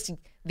 And it makes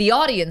the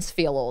audience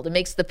feel old. It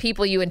makes the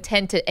people you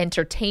intend to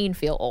entertain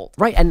feel old.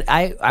 Right. And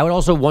I would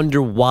also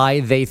wonder why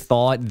they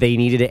thought they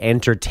needed to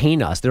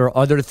entertain us. There are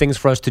other things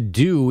for us to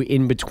do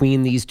in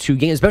between these 2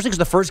 games, especially because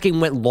the first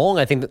game went long,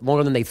 I think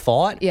longer than they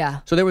thought. Yeah.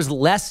 So there was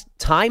less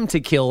time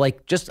to kill.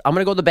 Like, I'm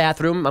going to go to the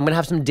bathroom. I'm going to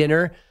have some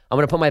dinner. I'm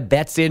going to put my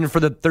bets in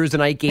for the Thursday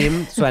night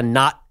game so I'm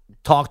not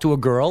talk to a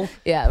girl.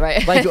 Yeah,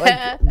 right. Like,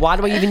 why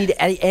do I even need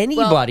anybody?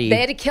 Well, they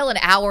had to kill an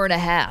hour and a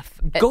half.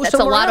 That's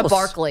a lot of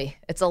Barkley.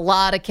 It's a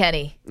lot of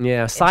Kenny.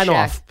 Yeah, sign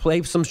off.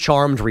 Play some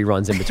Charmed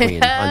reruns in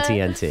between on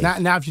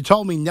TNT. Now, if you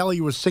told me Nelly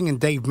was singing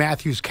Dave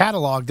Matthews'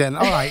 catalog, then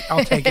all right,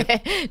 I'll take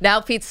it. Now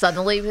Pete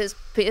suddenly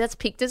that's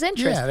piqued his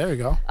interest. Yeah, there we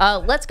go.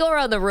 Let's go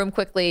around the room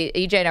quickly.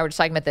 EJ and I were just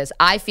talking about this.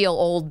 I feel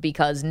old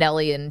because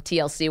Nelly and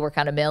TLC were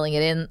kind of mailing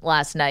it in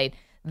last night.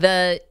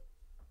 The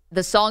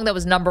song that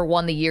was number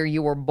 1 the year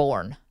you were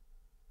born.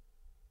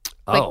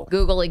 Quick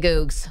googly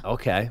googs.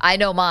 Okay. I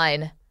know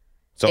mine.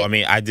 So,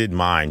 I did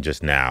mine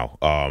just now.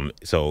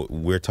 So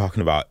we're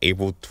talking about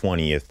April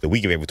 20th, the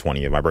week of April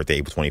 20th, my birthday,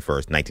 April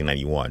 21st,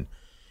 1991.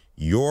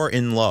 You're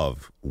in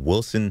Love,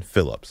 Wilson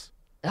Phillips.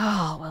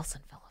 Oh,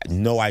 Wilson Phillips.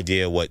 No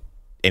idea what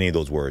any of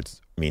those words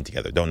mean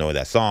together. Don't know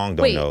that song.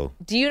 Don't know.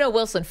 Do you know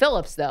Wilson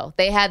Phillips, though?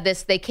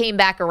 They came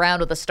back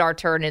around with a star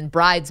turn in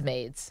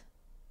Bridesmaids.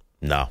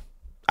 No.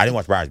 I didn't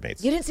watch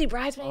Bridesmaids. You didn't see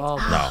Bridesmaids?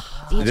 No.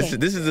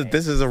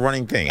 This is a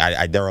running thing.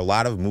 There are a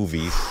lot of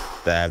movies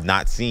that I have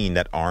not seen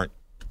that aren't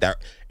that.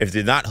 If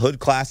they're not hood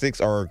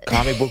classics or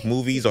comic book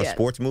movies or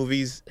sports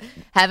movies,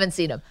 haven't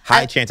seen them.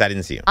 High chance I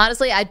didn't see them.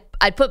 Honestly,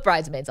 I'd put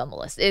Bridesmaids on the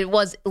list. It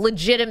was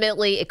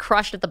legitimately, it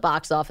crushed at the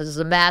box office. It was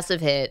a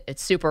massive hit.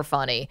 It's super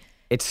funny.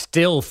 It's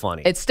still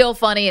funny.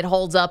 It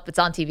holds up. It's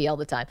on TV all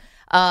the time.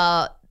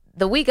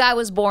 The week I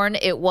was born,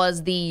 it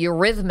was the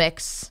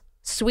Eurythmics.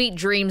 Sweet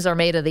Dreams Are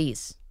Made of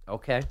These.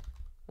 Okay.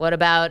 What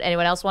about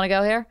anyone else want to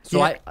go here? So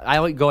yeah. I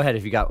only go ahead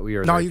if you got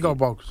yours. No, you go,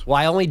 Bogus. Well,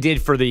 I only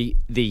did for the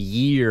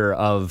year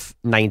of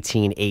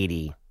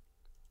 1980,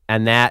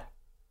 and that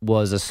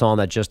was a song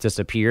that just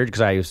disappeared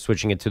because I was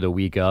switching it to the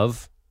week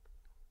of.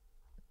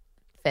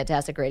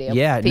 Fantastic radio.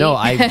 Yeah, Pete? no,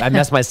 I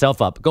messed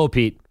myself up. Go,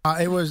 Pete.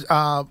 It was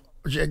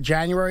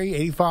January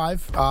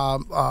 85,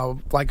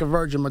 Like a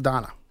Virgin,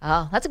 Madonna.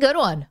 Oh, that's a good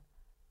one.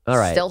 All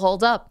right. Still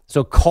holds up.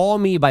 So Call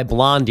Me by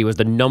Blondie was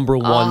the number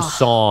 1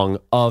 song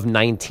of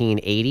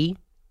 1980.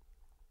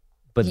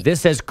 But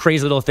this says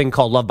Crazy Little Thing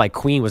Called Love by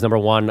Queen was number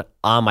 1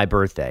 on my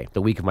birthday,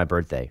 the week of my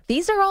birthday.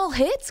 These are all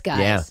hits, guys.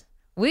 Yeah.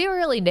 We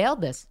really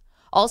nailed this.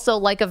 Also,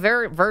 Like a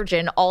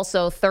Virgin,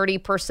 also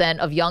 30%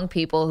 of young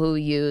people who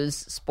use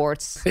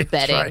sports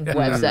betting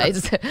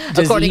websites,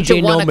 according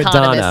to one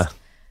economist.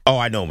 Oh,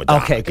 I know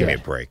Madonna. Okay, give me a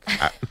break.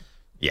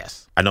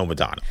 Yes, I know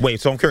Madonna.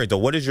 Wait, so I'm curious though.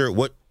 What is your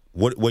what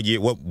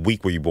year? What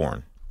week were you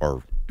born?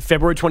 Or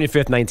February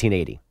 25th,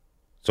 1980.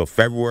 So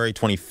February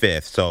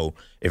 25th. So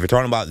if you're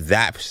talking about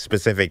that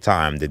specific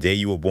time, the day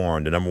you were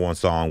born, the number 1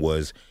 song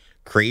was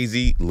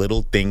 "Crazy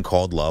Little Thing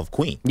Called Love,"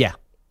 Queen. Yeah.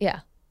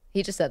 Yeah.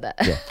 He just said that.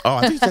 Yeah. Oh,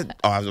 I think he said.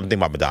 Oh, I'm thinking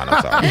about Madonna.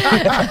 I'm sorry.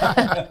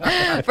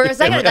 For a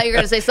second, I thought you were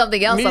going to say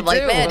something else. Me I'm like,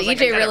 too. man, I was like,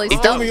 EJ really He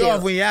threw stumped me you.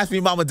 off when he asked me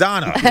about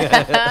Madonna.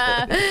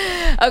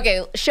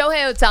 Okay,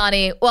 Shohei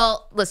Ohtani.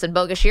 Well, listen,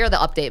 Bogus, you're the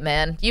update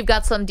man. You've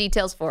got some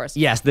details for us.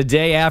 Yes, the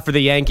day after the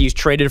Yankees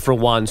traded for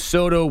Juan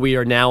Soto, we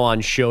are now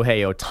on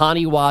Shohei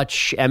Ohtani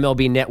watch.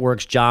 MLB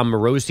Network's John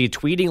Morosi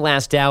tweeting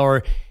last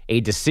hour, a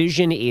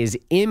decision is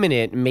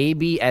imminent,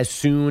 maybe as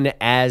soon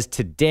as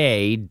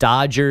today.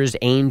 Dodgers,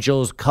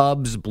 Angels,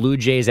 Cubs, Blue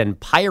Jays, and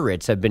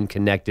Pirates have been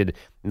connected.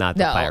 Not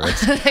the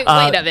Pirates. Wait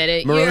a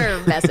minute.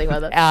 You're messing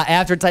with us.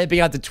 After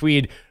typing out the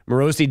tweet,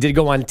 Morosi did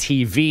go on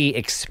TV,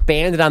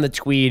 expanded on the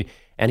tweet,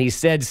 and he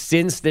said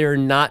since they're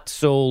no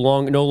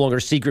longer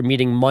secret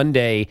meeting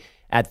Monday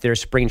at their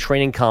spring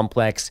training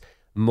complex,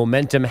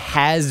 momentum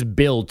has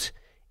built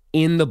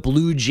in the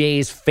Blue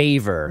Jays'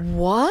 favor.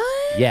 What?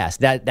 Yes,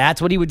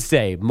 that's what he would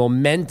say.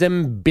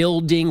 Momentum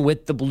building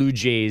with the Blue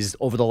Jays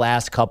over the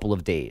last couple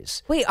of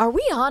days. Wait, are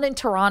we on in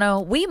Toronto?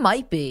 We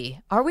might be.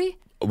 Are we?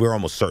 We're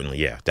almost certainly,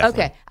 yeah,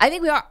 definitely. Okay, I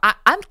think we are.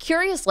 I'm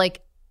curious,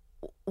 like,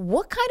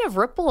 what kind of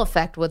ripple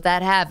effect would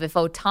that have if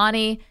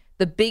Ohtani,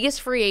 the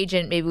biggest free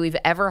agent maybe we've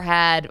ever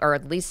had, or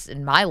at least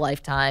in my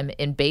lifetime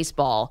in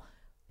baseball,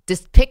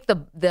 just pick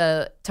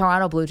the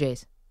Toronto Blue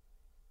Jays?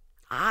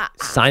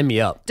 Sign me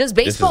up. Does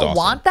baseball awesome.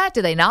 want that?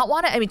 Do they not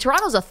want it? I mean,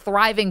 Toronto's a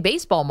thriving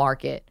baseball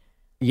market.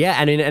 Yeah,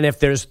 and if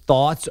there's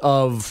thoughts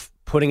of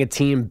putting a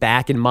team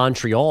back in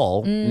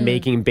Montreal,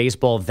 making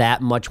baseball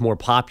that much more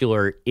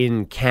popular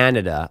in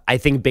Canada, I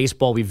think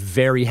baseball will be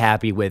very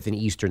happy with an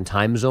Eastern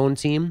time zone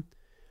team.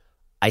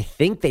 I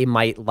think they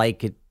might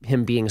like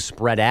him being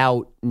spread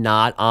out,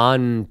 not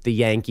on the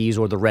Yankees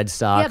or the Red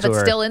Sox. Yeah, but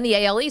still in the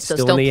AL East, so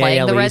still in the playing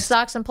AL the Red East.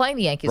 Sox and playing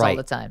the Yankees all Right.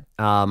 the time.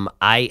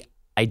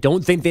 I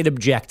don't think they'd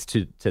object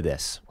to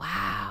this.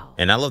 Wow.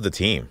 And I love the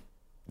team.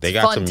 They It's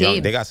a got fun some team.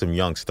 young. They got some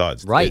young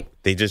studs. Right.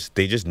 They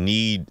just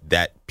need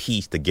that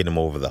piece to get them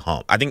over the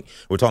hump. I think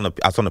I was talking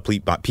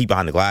to Pete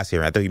behind the glass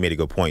here. And I thought he made a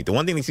good point. The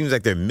one thing it seems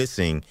like they're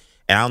missing,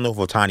 and I don't know if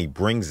Ohtani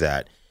brings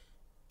that,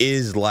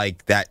 is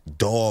like that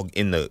dog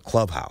in the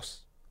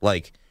clubhouse.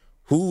 Like,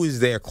 who is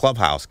their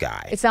clubhouse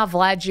guy? It's not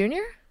Vlad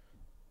Jr.?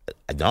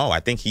 No,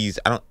 I think he's.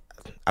 I don't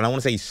want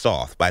to say he's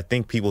soft, but I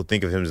think people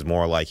think of him as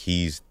more like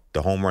he's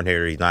the home run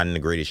hitter. He's not in the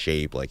greatest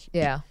shape. Like,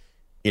 Yeah.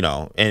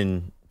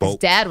 and His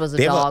dad was a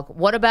dog.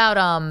 What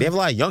about They have a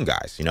lot of young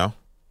guys.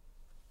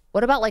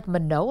 what about like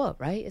Manoah,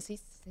 right? Is he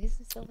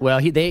still there? Well,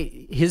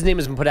 his name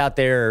has been put out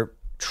there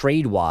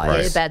trade-wise. He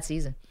had a bad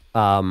season.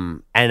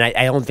 And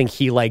I don't think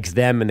he likes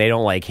them, and they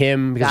don't like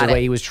him because of the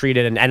way he was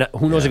treated. And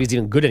who knows if he's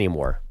even good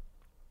anymore.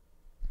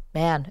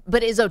 Man,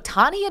 but is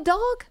Ohtani a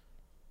dog?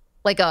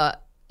 Like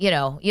you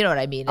know what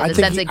I mean? In I the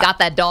think sense they got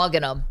that dog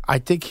in him. I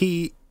think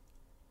he's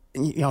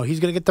going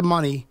to get the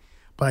money,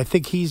 but I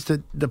think he's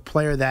the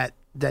player that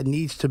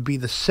needs to be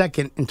the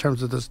second in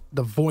terms of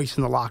the voice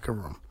in the locker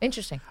room.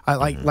 Interesting. I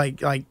like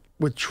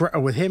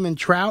with him and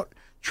Trout.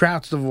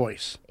 Trout's the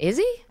voice. Is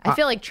he? I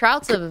feel like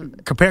Trout's a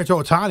Compared to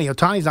Ohtani,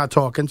 Ohtani's not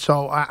talking,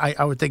 so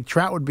I would think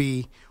Trout would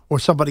be, or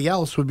somebody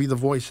else would be the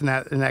voice in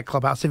that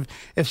clubhouse.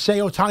 If say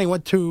Ohtani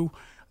went to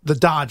the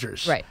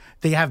Dodgers, Right.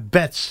 They have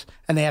Betts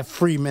and they have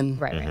Freeman,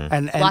 Right.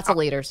 and Lots of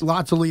leaders.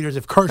 Lots of leaders.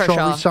 If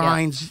Kershaw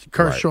resigns, yeah.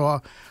 Kershaw,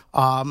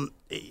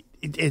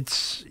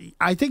 it's.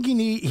 I think he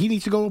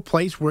needs to go to a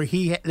place where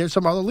there's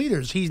some other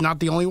leaders. He's not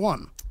the only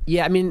one.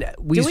 Yeah, I mean,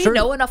 Do we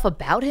know enough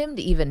about him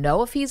to even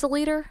know if he's a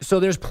leader? So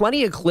there's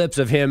plenty of clips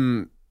of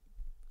him.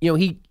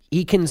 He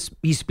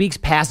speaks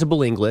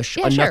passable English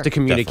enough sure. to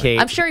communicate.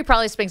 I'm sure he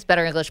probably speaks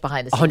better English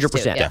behind the scenes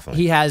 100%. too. Yeah.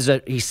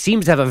 Definitely. He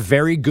seems to have a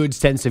very good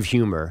sense of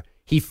humor.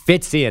 He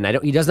fits in.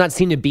 He does not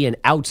seem to be an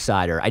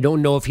outsider. I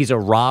don't know if he's a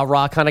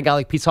rah-rah kind of guy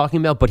like Pete's talking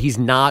about, but he's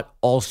not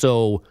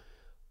also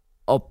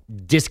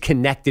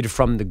disconnected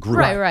from the group.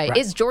 Right.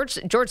 Is George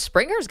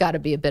Springer's got to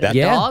be a bit of a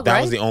Yeah. dog, That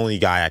right? was the only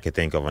guy I could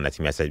think of on that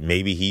team. I said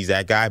maybe he's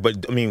that guy.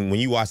 But, I mean, when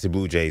you watch the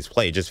Blue Jays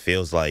play, it just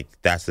feels like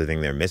that's the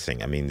thing they're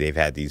missing. I mean, they've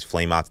had these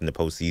flameouts in the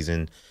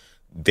postseason.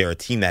 They're a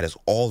team that has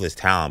all this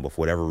talent, but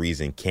for whatever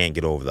reason can't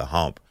get over the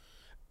hump.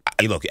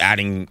 Look,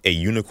 adding a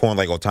unicorn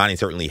like Ohtani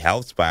certainly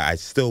helps, but I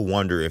still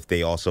wonder if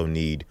they also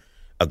need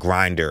a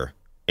grinder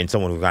and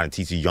someone who kind of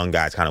teaches young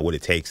guys kind of what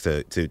it takes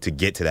to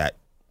get to that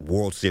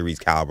World Series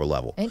caliber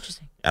level.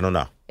 Interesting. I don't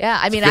know. Yeah,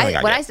 I mean,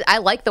 I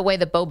like the way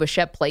that Bo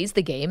Bichette plays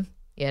the game,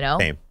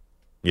 Same.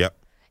 Yep.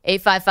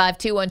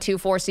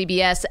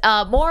 855-212-4CBS.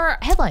 More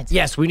headlines.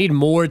 Yes, we need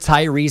more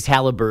Tyrese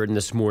Halliburton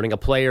this morning, a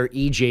player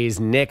EJ's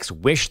Knicks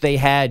wish they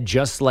had,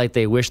 just like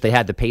they wish they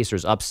had the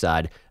Pacers'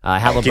 upside.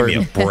 Halliburton,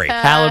 Give me a break.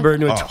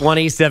 Halliburton with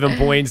 27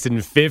 points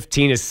and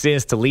 15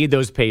 assists to lead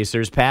those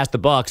Pacers past the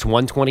Bucks,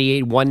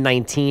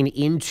 128-119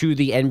 into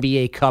the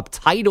NBA Cup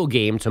title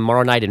game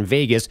tomorrow night in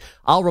Vegas.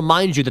 I'll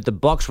remind you that the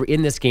Bucks were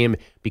in this game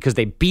because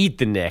they beat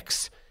the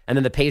Knicks, and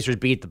then the Pacers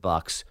beat the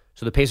Bucks.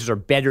 So the Pacers are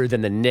better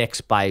than the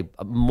Knicks by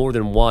more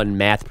than one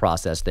math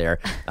process there.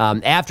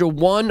 After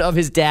one of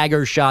his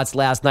dagger shots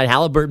last night,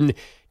 Halliburton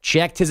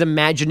checked his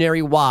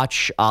imaginary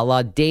watch a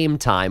la Dame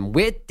time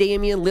with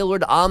Damian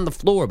Lillard on the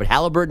floor. But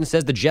Halliburton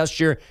says the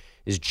gesture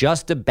is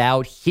just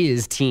about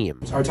his team.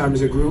 It's our time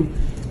as a group,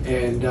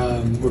 and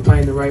we're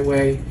playing the right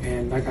way.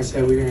 And like I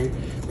said,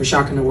 we're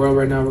shocking the world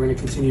right now. We're going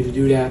to continue to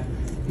do that.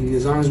 And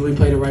as long as we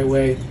play the right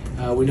way,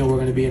 we know we're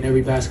going to be in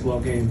every basketball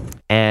game.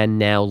 And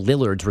now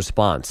Lillard's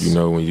response. You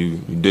know, when you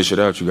dish it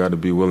out, you got to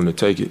be willing to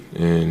take it.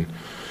 And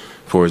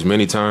for as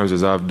many times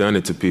as I've done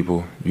it to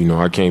people, you know,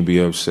 I can't be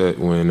upset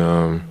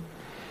when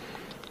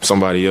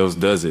somebody else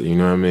does it. You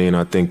know what I mean?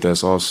 I think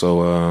that's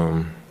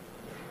also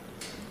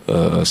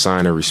a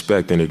sign of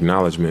respect and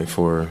acknowledgement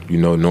for, you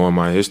know, knowing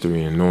my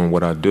history and knowing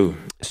what I do.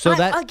 So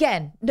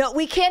again, no,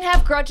 we can't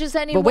have grudges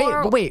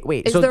anymore. But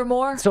wait. Is there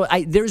more? So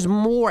there's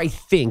more, I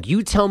think.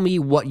 You tell me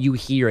what you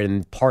hear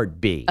in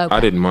part B. Okay. I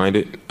didn't mind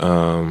it.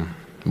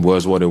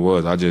 Was what it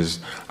was.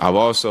 I've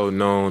also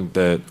known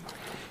that,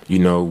 you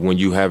know, when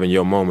you having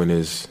your moment,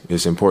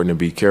 it's important to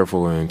be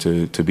careful and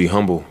to be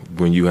humble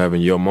when you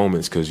having your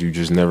moments, because you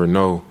just never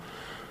know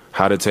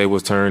how the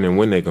tables turn and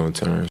when they're going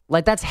to turn.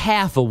 Like, that's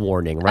half a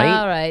warning, right?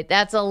 All right.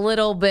 That's a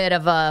little bit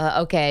of a,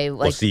 okay.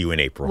 Like, We'll see you in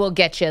April. We'll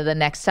get you the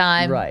next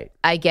time. Right.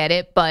 I get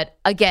it. But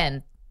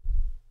again,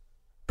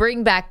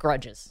 bring back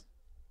grudges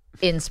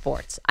in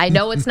sports. I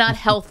know it's not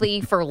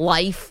healthy for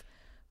life,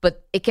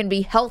 but it can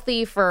be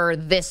healthy for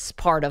this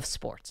part of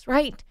sports,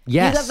 right?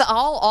 Yes. You have the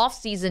all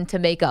offseason to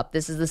make up.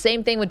 This is the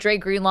same thing with Dre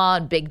Greenlaw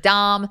and Big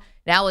Dom.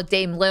 Now with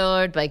Dame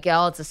Lillard, like,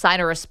 oh, it's a sign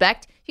of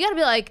respect. You got to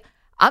be like,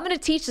 I'm going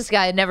to teach this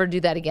guy to never do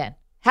that again.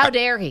 How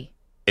dare he?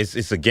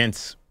 It's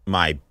against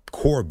my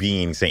core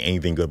being saying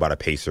anything good about a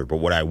Pacer, but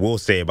what I will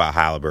say about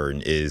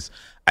Halliburton is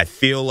I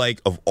feel like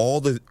of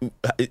all the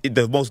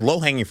most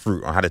low-hanging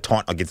fruit on how to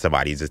taunt against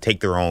somebody is to take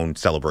their own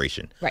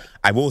celebration. Right.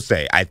 I will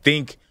say, I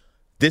think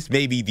this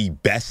may be the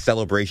best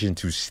celebration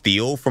to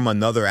steal from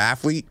another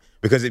athlete,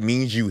 because it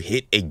means you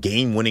hit a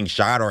game-winning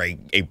shot or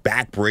a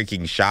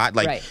back-breaking shot.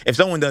 Like, right. If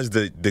someone does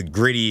the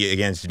gritty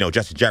against, you know,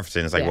 Justin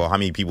Jefferson, it's like, well, how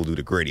many people do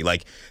the gritty?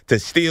 Like, to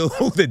steal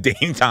the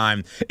Dame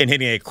time and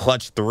hitting a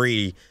clutch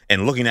three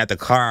and looking at the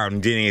crowd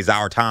and getting it's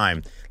our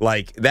time,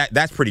 like,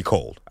 that's pretty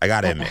cold, I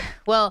got to admit.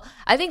 Well,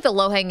 I think the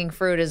low-hanging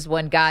fruit is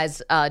when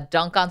guys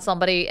dunk on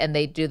somebody and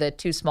they do the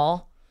too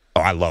small. Oh,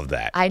 I love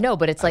that. I know,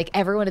 but it's like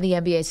everyone in the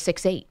NBA is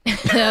 6'8".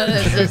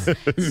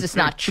 It's just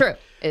not true,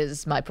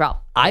 is my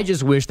problem. I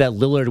just wish that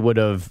Lillard would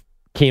have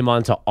came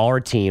onto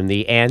our team,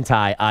 the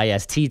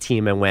anti-IST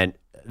team, and went,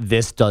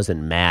 this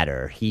doesn't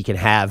matter. He can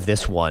have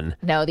this one.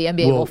 No, the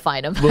NBA will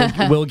find him.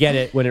 we'll get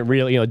it when it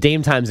really,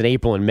 Dame time's in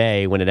April and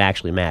May when it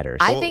actually matters.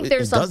 I think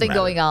there's something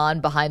going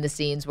on behind the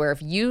scenes where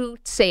if you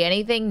say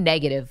anything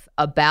negative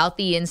about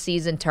the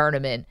in-season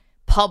tournament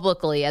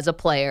publicly as a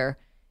player,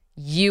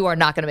 you are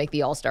not going to make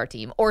the All-Star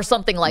team or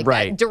something like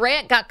that.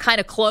 Durant got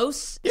kind of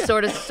close,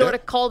 sort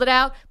of called it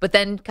out, but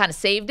then kind of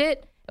saved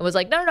it and was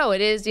like, no, it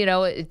is,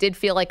 it did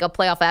feel like a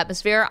playoff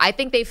atmosphere. I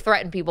think they've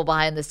threatened people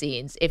behind the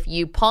scenes. If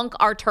you punk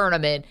our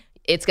tournament,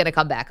 it's going to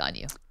come back on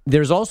you.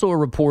 There's also a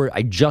report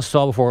I just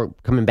saw before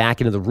coming back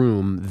into the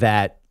room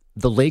that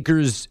the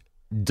Lakers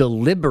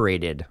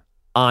deliberated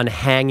on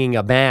hanging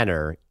a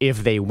banner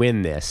if they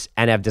win this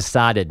and have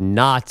decided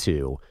not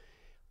to.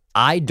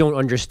 I don't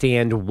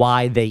understand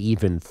why they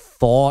even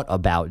thought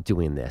about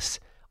doing this.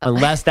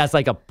 Unless that's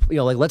like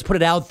let's put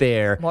it out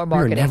there. More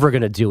marketing. We're never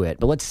going to do it.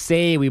 But let's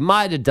say we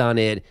might have done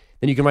it.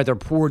 Then you can write the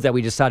report that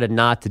we decided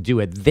not to do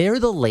it. They're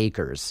the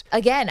Lakers.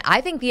 Again, I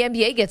think the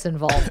NBA gets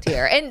involved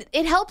here. And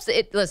it helps.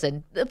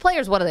 Listen, the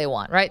players, what do they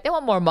want, right? They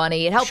want more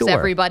money. It helps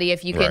everybody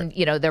if you can,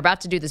 they're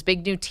about to do this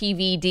big new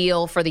TV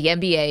deal for the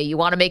NBA. You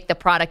want to make the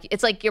product.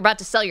 It's like you're about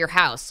to sell your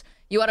house.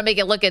 You want to make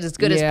it look as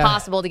good as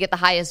possible to get the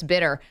highest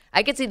bidder.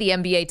 I could see the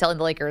NBA telling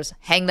the Lakers,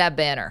 hang that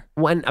banner.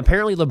 When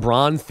apparently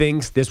LeBron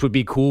thinks this would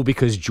be cool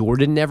because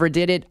Jordan never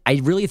did it,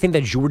 I really think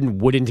that Jordan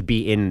wouldn't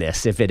be in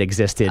this if it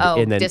existed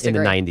in the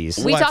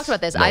 90s. We talked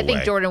about this. I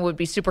think Jordan would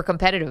be super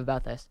competitive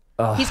about this.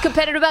 He's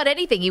competitive about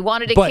anything. He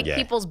wanted to kick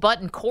people's butt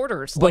in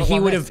quarters. But he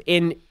would have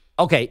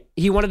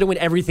he wanted to win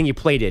everything he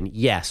played in,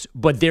 yes.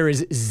 But there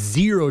is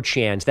zero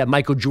chance that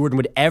Michael Jordan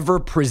would ever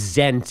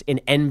present an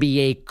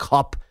NBA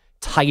Cup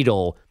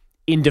title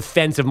in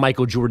defense of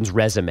Michael Jordan's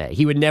resume.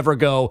 He would never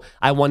go,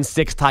 I won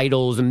 6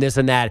 titles and this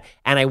and that,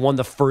 and I won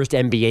the first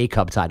NBA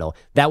Cup title.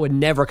 That would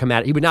never come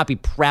out. He would not be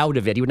proud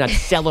of it. He would not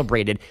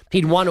celebrate it.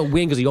 He'd want to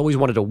win because he always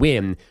wanted to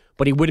win,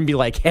 but he wouldn't be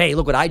like, hey,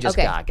 look what I just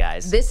got,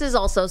 guys. This is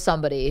also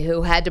somebody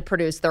who had to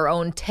produce their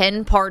own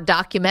 10-part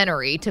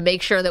documentary to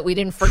make sure that we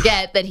didn't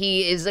forget that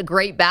he is a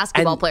great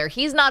basketball player.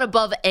 He's not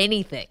above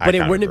anything. But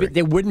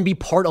it wouldn't be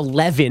part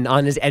 11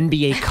 on his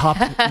NBA Cup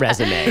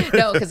resume.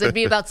 No, because it'd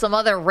be about some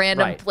other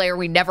random player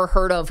we never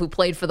heard of who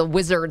played for the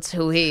Wizards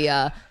who he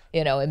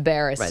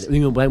embarrassed. Right.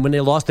 When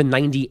they lost the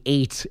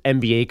 98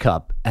 NBA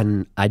Cup,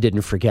 and I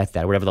didn't forget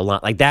that, whatever the line,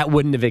 like that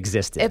wouldn't have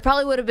existed. It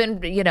probably would have been,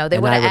 they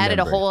would have added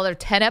a whole other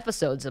 10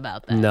 episodes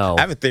about that. No.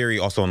 I have a theory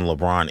also on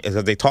LeBron, is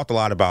that they talked a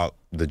lot about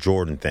the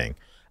Jordan thing.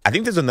 I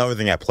think there's another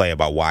thing at play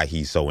about why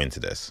he's so into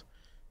this.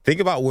 Think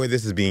about where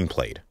this is being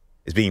played.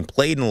 It's being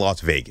played in Las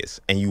Vegas.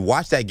 And you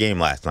watched that game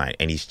last night,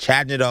 and he's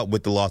chatting it up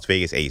with the Las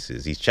Vegas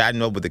Aces. He's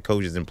chatting up with the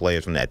coaches and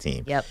players from that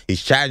team. Yep.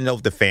 He's chatting up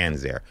with the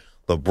fans there.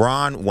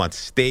 LeBron wants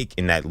stake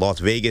in that Las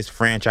Vegas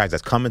franchise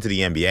that's coming to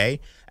the NBA.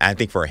 And I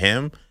think for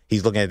him,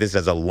 he's looking at this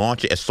as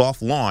a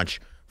soft launch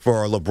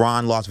for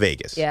LeBron Las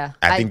Vegas. Yeah.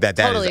 I think that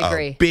totally is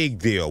agree. a big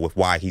deal with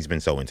why he's been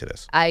so into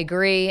this. I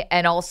agree.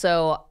 And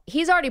also,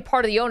 he's already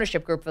part of the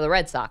ownership group for the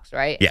Red Sox,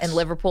 right? Yes. And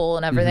Liverpool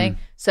and everything.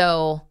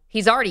 So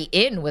he's already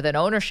in with an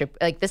ownership.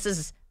 Like,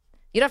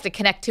 you don't have to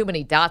connect too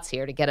many dots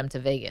here to get him to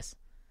Vegas.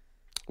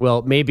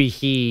 Well, maybe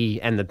he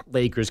and the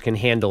Lakers can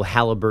handle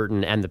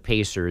Halliburton and the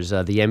Pacers.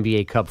 The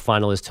NBA Cup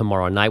final is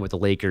tomorrow night with the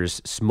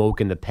Lakers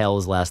smoking the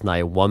Pels last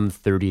night,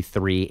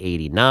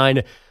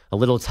 133-89. A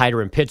little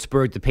tighter in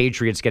Pittsburgh. The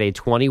Patriots get a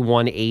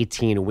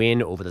 21-18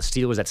 win over the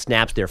Steelers. That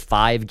snaps their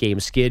 5-game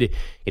skid.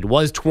 It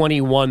was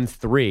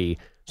 21-3,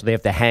 so they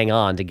have to hang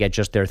on to get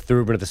just their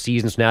third win of the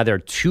season. So now they're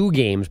 2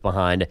 games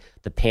behind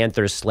the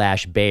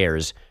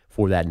Panthers/Bears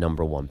for that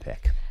number 1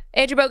 pick.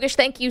 Andrew Bogusch,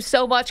 thank you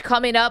so much.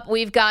 Coming up,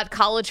 we've got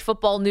college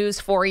football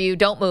news for you.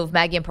 Don't move.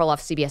 Maggie and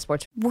Perloff, CBS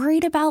Sports.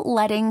 Worried about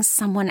letting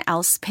someone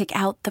else pick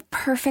out the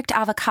perfect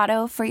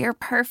avocado for your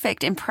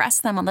perfect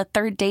impress them on the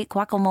third date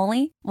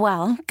guacamole?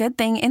 Well, good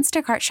thing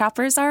Instacart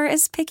shoppers are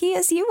as picky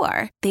as you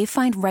are. They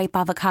find ripe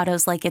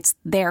avocados like it's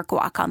their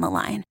guac on the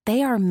line.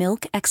 They are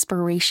milk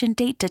expiration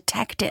date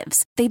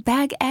detectives. They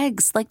bag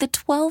eggs like the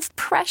 12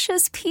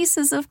 precious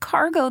pieces of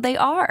cargo they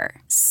are.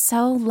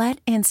 So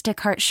let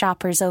Instacart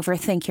shoppers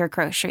overthink your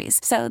groceries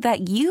so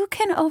that you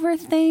can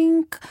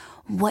overthink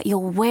what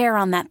you'll wear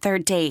on that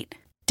third date.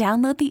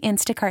 Download the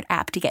Instacart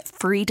app to get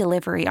free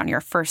delivery on your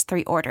first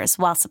 3 orders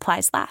while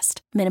supplies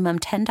last. Minimum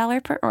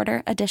 $10 per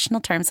order. Additional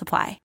terms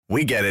apply.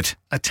 We get it.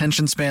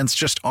 Attention spans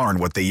just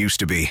aren't what they used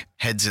to be.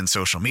 Heads in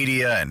social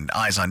media and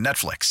eyes on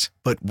Netflix.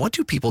 But what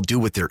do people do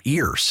with their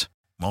ears?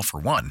 Well,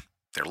 for one,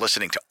 they're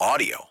listening to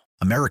audio.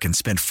 Americans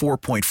spend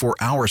 4.4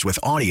 hours with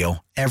audio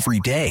every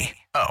day.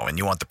 Oh, and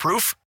you want the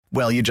proof?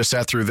 Well, you just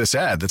sat through this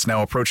ad that's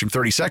now approaching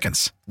 30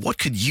 seconds. What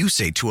could you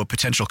say to a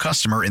potential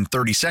customer in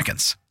 30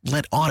 seconds?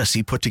 Let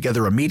Odyssey put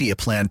together a media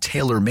plan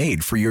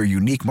tailor-made for your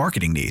unique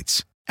marketing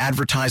needs.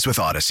 Advertise with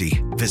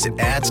Odyssey. Visit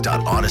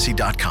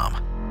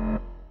ads.odyssey.com.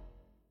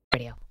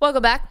 Radio.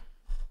 Welcome back.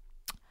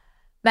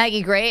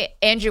 Maggie Gray.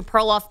 Andrew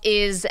Perloff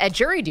is at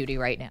jury duty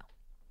right now.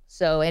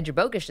 So Andrew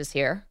Bogusch is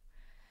here.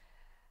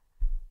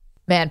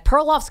 Man,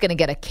 Perloff's going to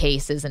get a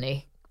case, isn't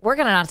he? We're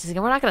not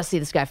going to see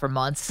this guy for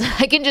months.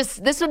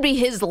 This would be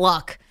his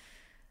luck.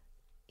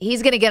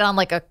 He's going to get on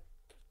like a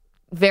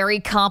very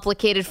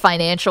complicated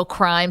financial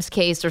crimes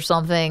case or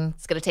something.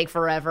 It's going to take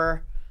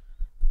forever.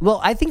 Well,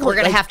 I think we're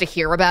going to have to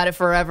hear about it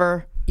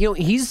forever. You know,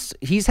 he's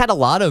had a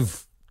lot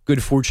of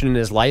good fortune in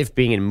his life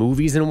being in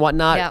movies and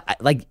whatnot. Yeah.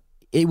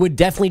 It would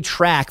definitely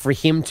track for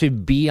him to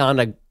be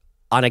on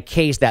a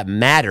case that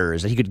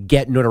matters, that he could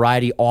get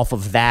notoriety off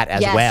of that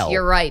as well. Yes,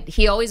 you're right.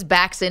 He always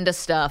backs into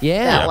stuff.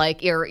 Yeah.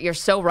 That, you're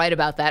so right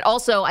about that.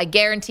 Also, I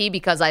guarantee,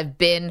 because I've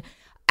been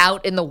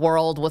out in the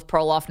world with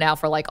Perloff now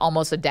for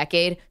almost a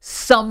decade,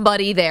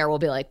 somebody there will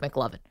be like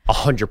McLovin.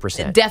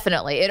 100%.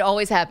 Definitely. It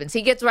always happens.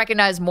 He gets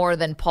recognized more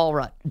than Paul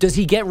Rudd. Does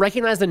he get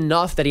recognized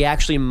enough that he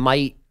actually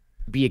might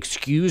be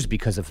excused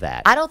because of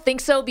that? I don't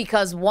think so,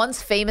 because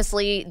once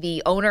famously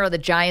the owner of the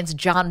Giants,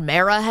 John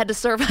Mara, had to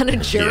serve on a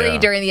jury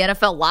during the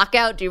NFL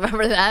lockout. Do you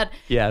remember that?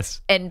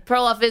 Yes. And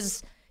Perloff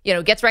is,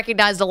 gets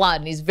recognized a lot,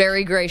 and he's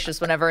very gracious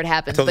whenever it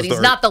happens, but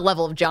he's not the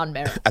level of John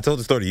Mara. I told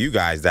the story to you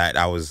guys that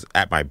I was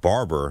at my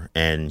barber,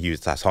 and I was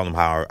telling him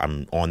how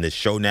I'm on this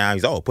show now.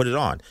 He's, put it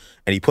on.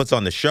 And he puts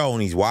on the show,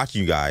 and he's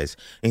watching you guys,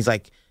 and he's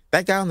like,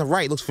 that guy on the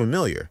right looks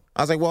familiar.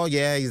 I was like, well,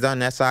 yeah, he's done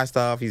SI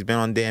stuff. He's been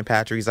on Dan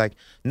Patrick. He's like,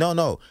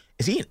 no.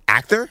 Is he an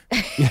actor?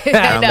 And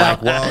I'm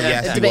like, well,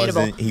 yes,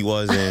 he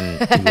was in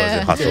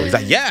Hustle. He's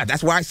like, yeah,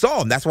 that's where I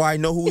saw him. That's why I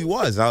know who he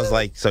was. And I was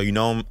like, so you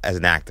know him as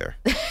an actor?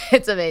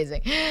 It's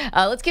amazing.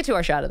 Let's get to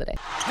our shot of the day.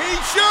 He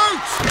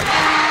shoots!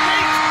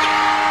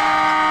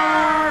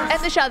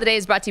 And the shot of the day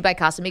is brought to you by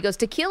Casamigos.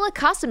 Tequila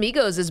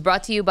Casamigos is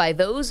brought to you by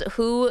those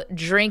who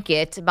drink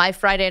it. My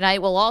Friday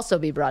night will also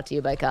be brought to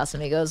you by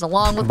Casamigos,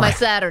 along with my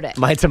Saturday.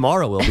 My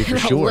tomorrow will be for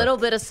sure. A little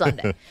bit of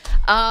Sunday. 2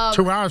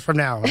 hours from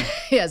now.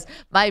 Yes.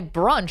 My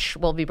brunch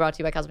will be brought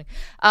to you by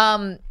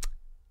Casamigos.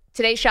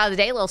 Today's shot of the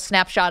day, a little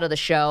snapshot of the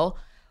show,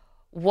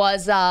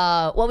 was,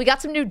 we got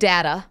some new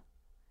data,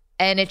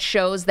 and it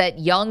shows that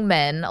young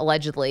men,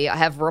 allegedly,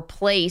 have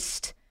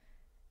replaced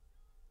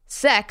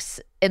sex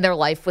in their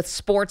life with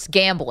sports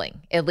gambling,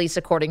 at least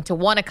according to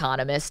one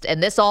economist.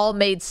 And this all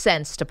made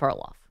sense to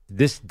Perloff.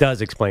 This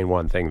does explain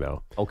one thing,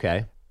 though.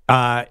 Okay.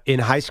 In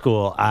high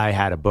school, I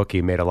had a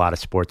bookie, made a lot of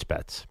sports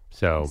bets.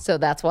 So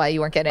that's why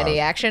you weren't getting any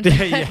action?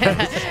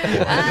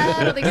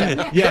 I don't think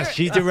so. Yes,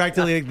 she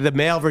directly, the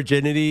male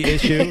virginity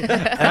issue.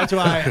 That's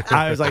why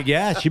I was like,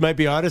 yeah, she might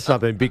be onto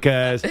something,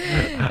 because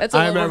that's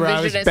a little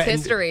revisionist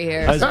history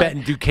here. I was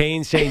betting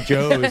Duquesne St.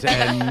 Joe's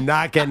and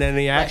not getting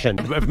any action.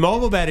 If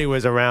mobile betting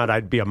was around,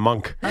 I'd be a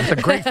monk. That's a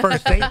great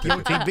first date, the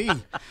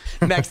OTB.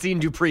 Maxine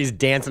Dupree's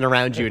dancing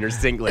around you in her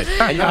singlet.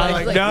 And you're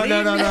like,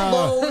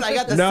 no. I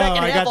got the second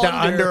half I got the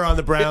under on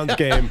the Browns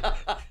game.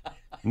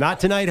 Not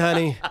tonight,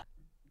 honey.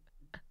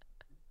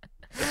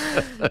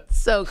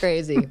 So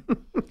crazy.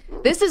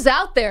 This is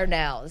out there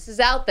now. This is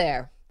out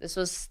there. This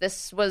was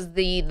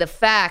the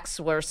facts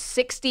where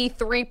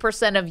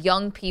 63% of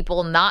young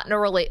people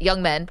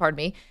young men,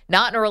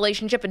 not in a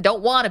relationship and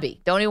don't want to be,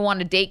 don't even want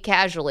to date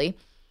casually.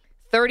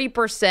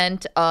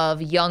 30%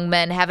 of young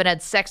men haven't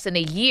had sex in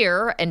a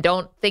year and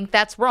don't think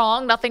that's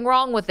wrong. Nothing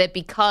wrong with it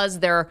because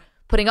they're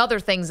putting other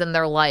things in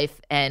their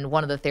life. And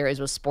one of the theories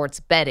was sports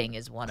betting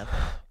is one of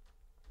them.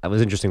 That was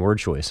an interesting word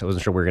choice. I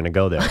wasn't sure we were going to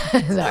go there.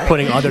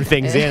 Putting other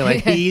things in,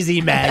 like, easy,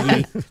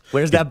 Maggie.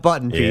 Where's that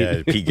button, Pete?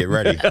 Yeah, Pete, get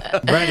ready.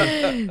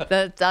 I'm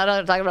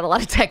talking about a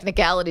lot of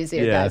technicalities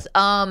here, guys.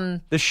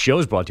 This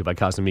show's brought to you by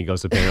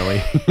Casamigos,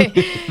 apparently.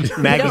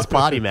 Maggie's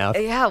potty mouth.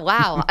 Yeah,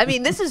 wow. I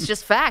mean, this is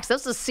just facts.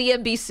 This is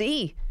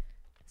CNBC.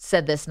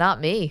 Said this,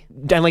 not me.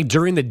 And like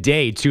during the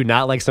day too,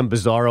 not like some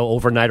bizarro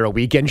overnight or a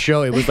weekend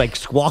show. It was like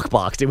Squawk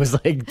Boxed. It was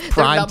like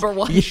prime. Their number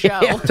one show.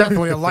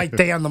 Definitely a light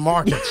day on the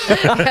markets.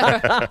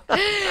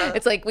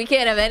 It's like we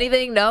can't have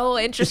anything. No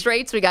interest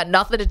rates. We got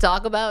nothing to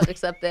talk about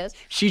except this.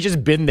 She's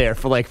just been there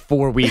for like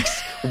 4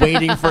 weeks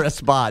waiting for a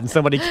spot, and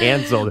somebody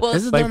canceled. Well,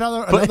 isn't there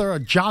another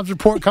jobs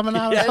report coming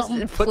out or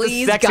something? Put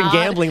the sex and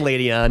gambling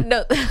lady on.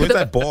 No. Where's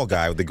that ball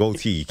guy with the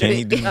goatee? Can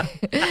he do?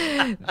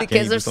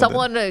 Because there's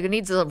someone who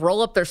needs to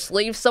roll up their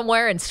sleeves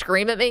somewhere and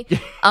scream at me.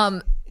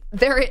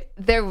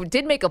 There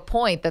did make a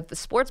point that the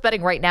sports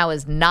betting right now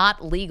is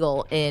not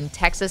legal in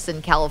Texas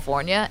and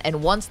California,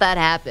 and once that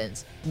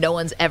happens, no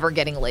one's ever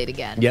getting laid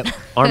again. Yep,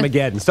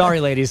 Armageddon.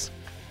 Sorry, ladies.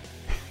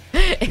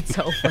 It's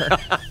over.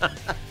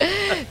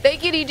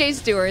 Thank you, DJ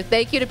Stewart.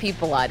 Thank you to Pete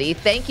Pilati.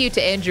 Thank you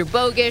to Andrew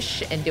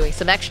Bogish and doing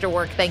some extra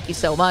work. Thank you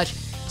so much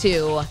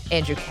to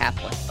Andrew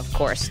Kaplan, of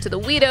course, to the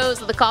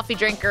Weedos, the coffee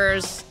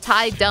drinkers,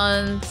 Ty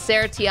Dunne,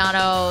 Sarah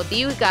Tiano,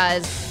 you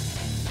guys.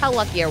 How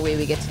lucky are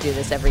we get to do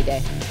this every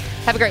day?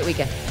 Have a great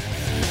weekend.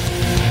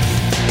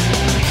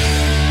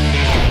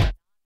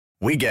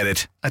 We get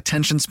it.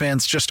 Attention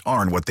spans just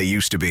aren't what they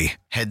used to be.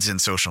 Heads in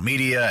social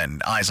media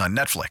and eyes on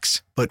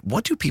Netflix. But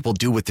what do people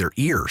do with their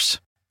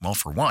ears? Well,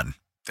 for one,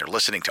 they're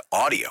listening to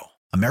audio.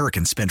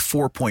 Americans spend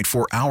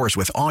 4.4 hours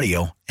with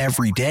audio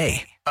every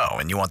day. Oh,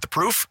 and you want the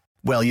proof?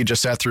 Well, you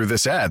just sat through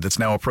this ad that's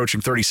now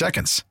approaching 30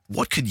 seconds.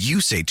 What could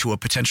you say to a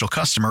potential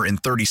customer in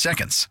 30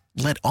 seconds?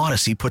 Let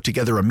Odyssey put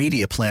together a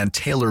media plan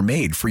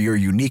tailor-made for your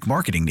unique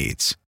marketing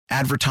needs.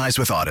 Advertise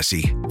with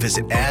Odyssey.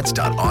 Visit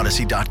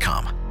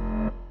ads.odyssey.com.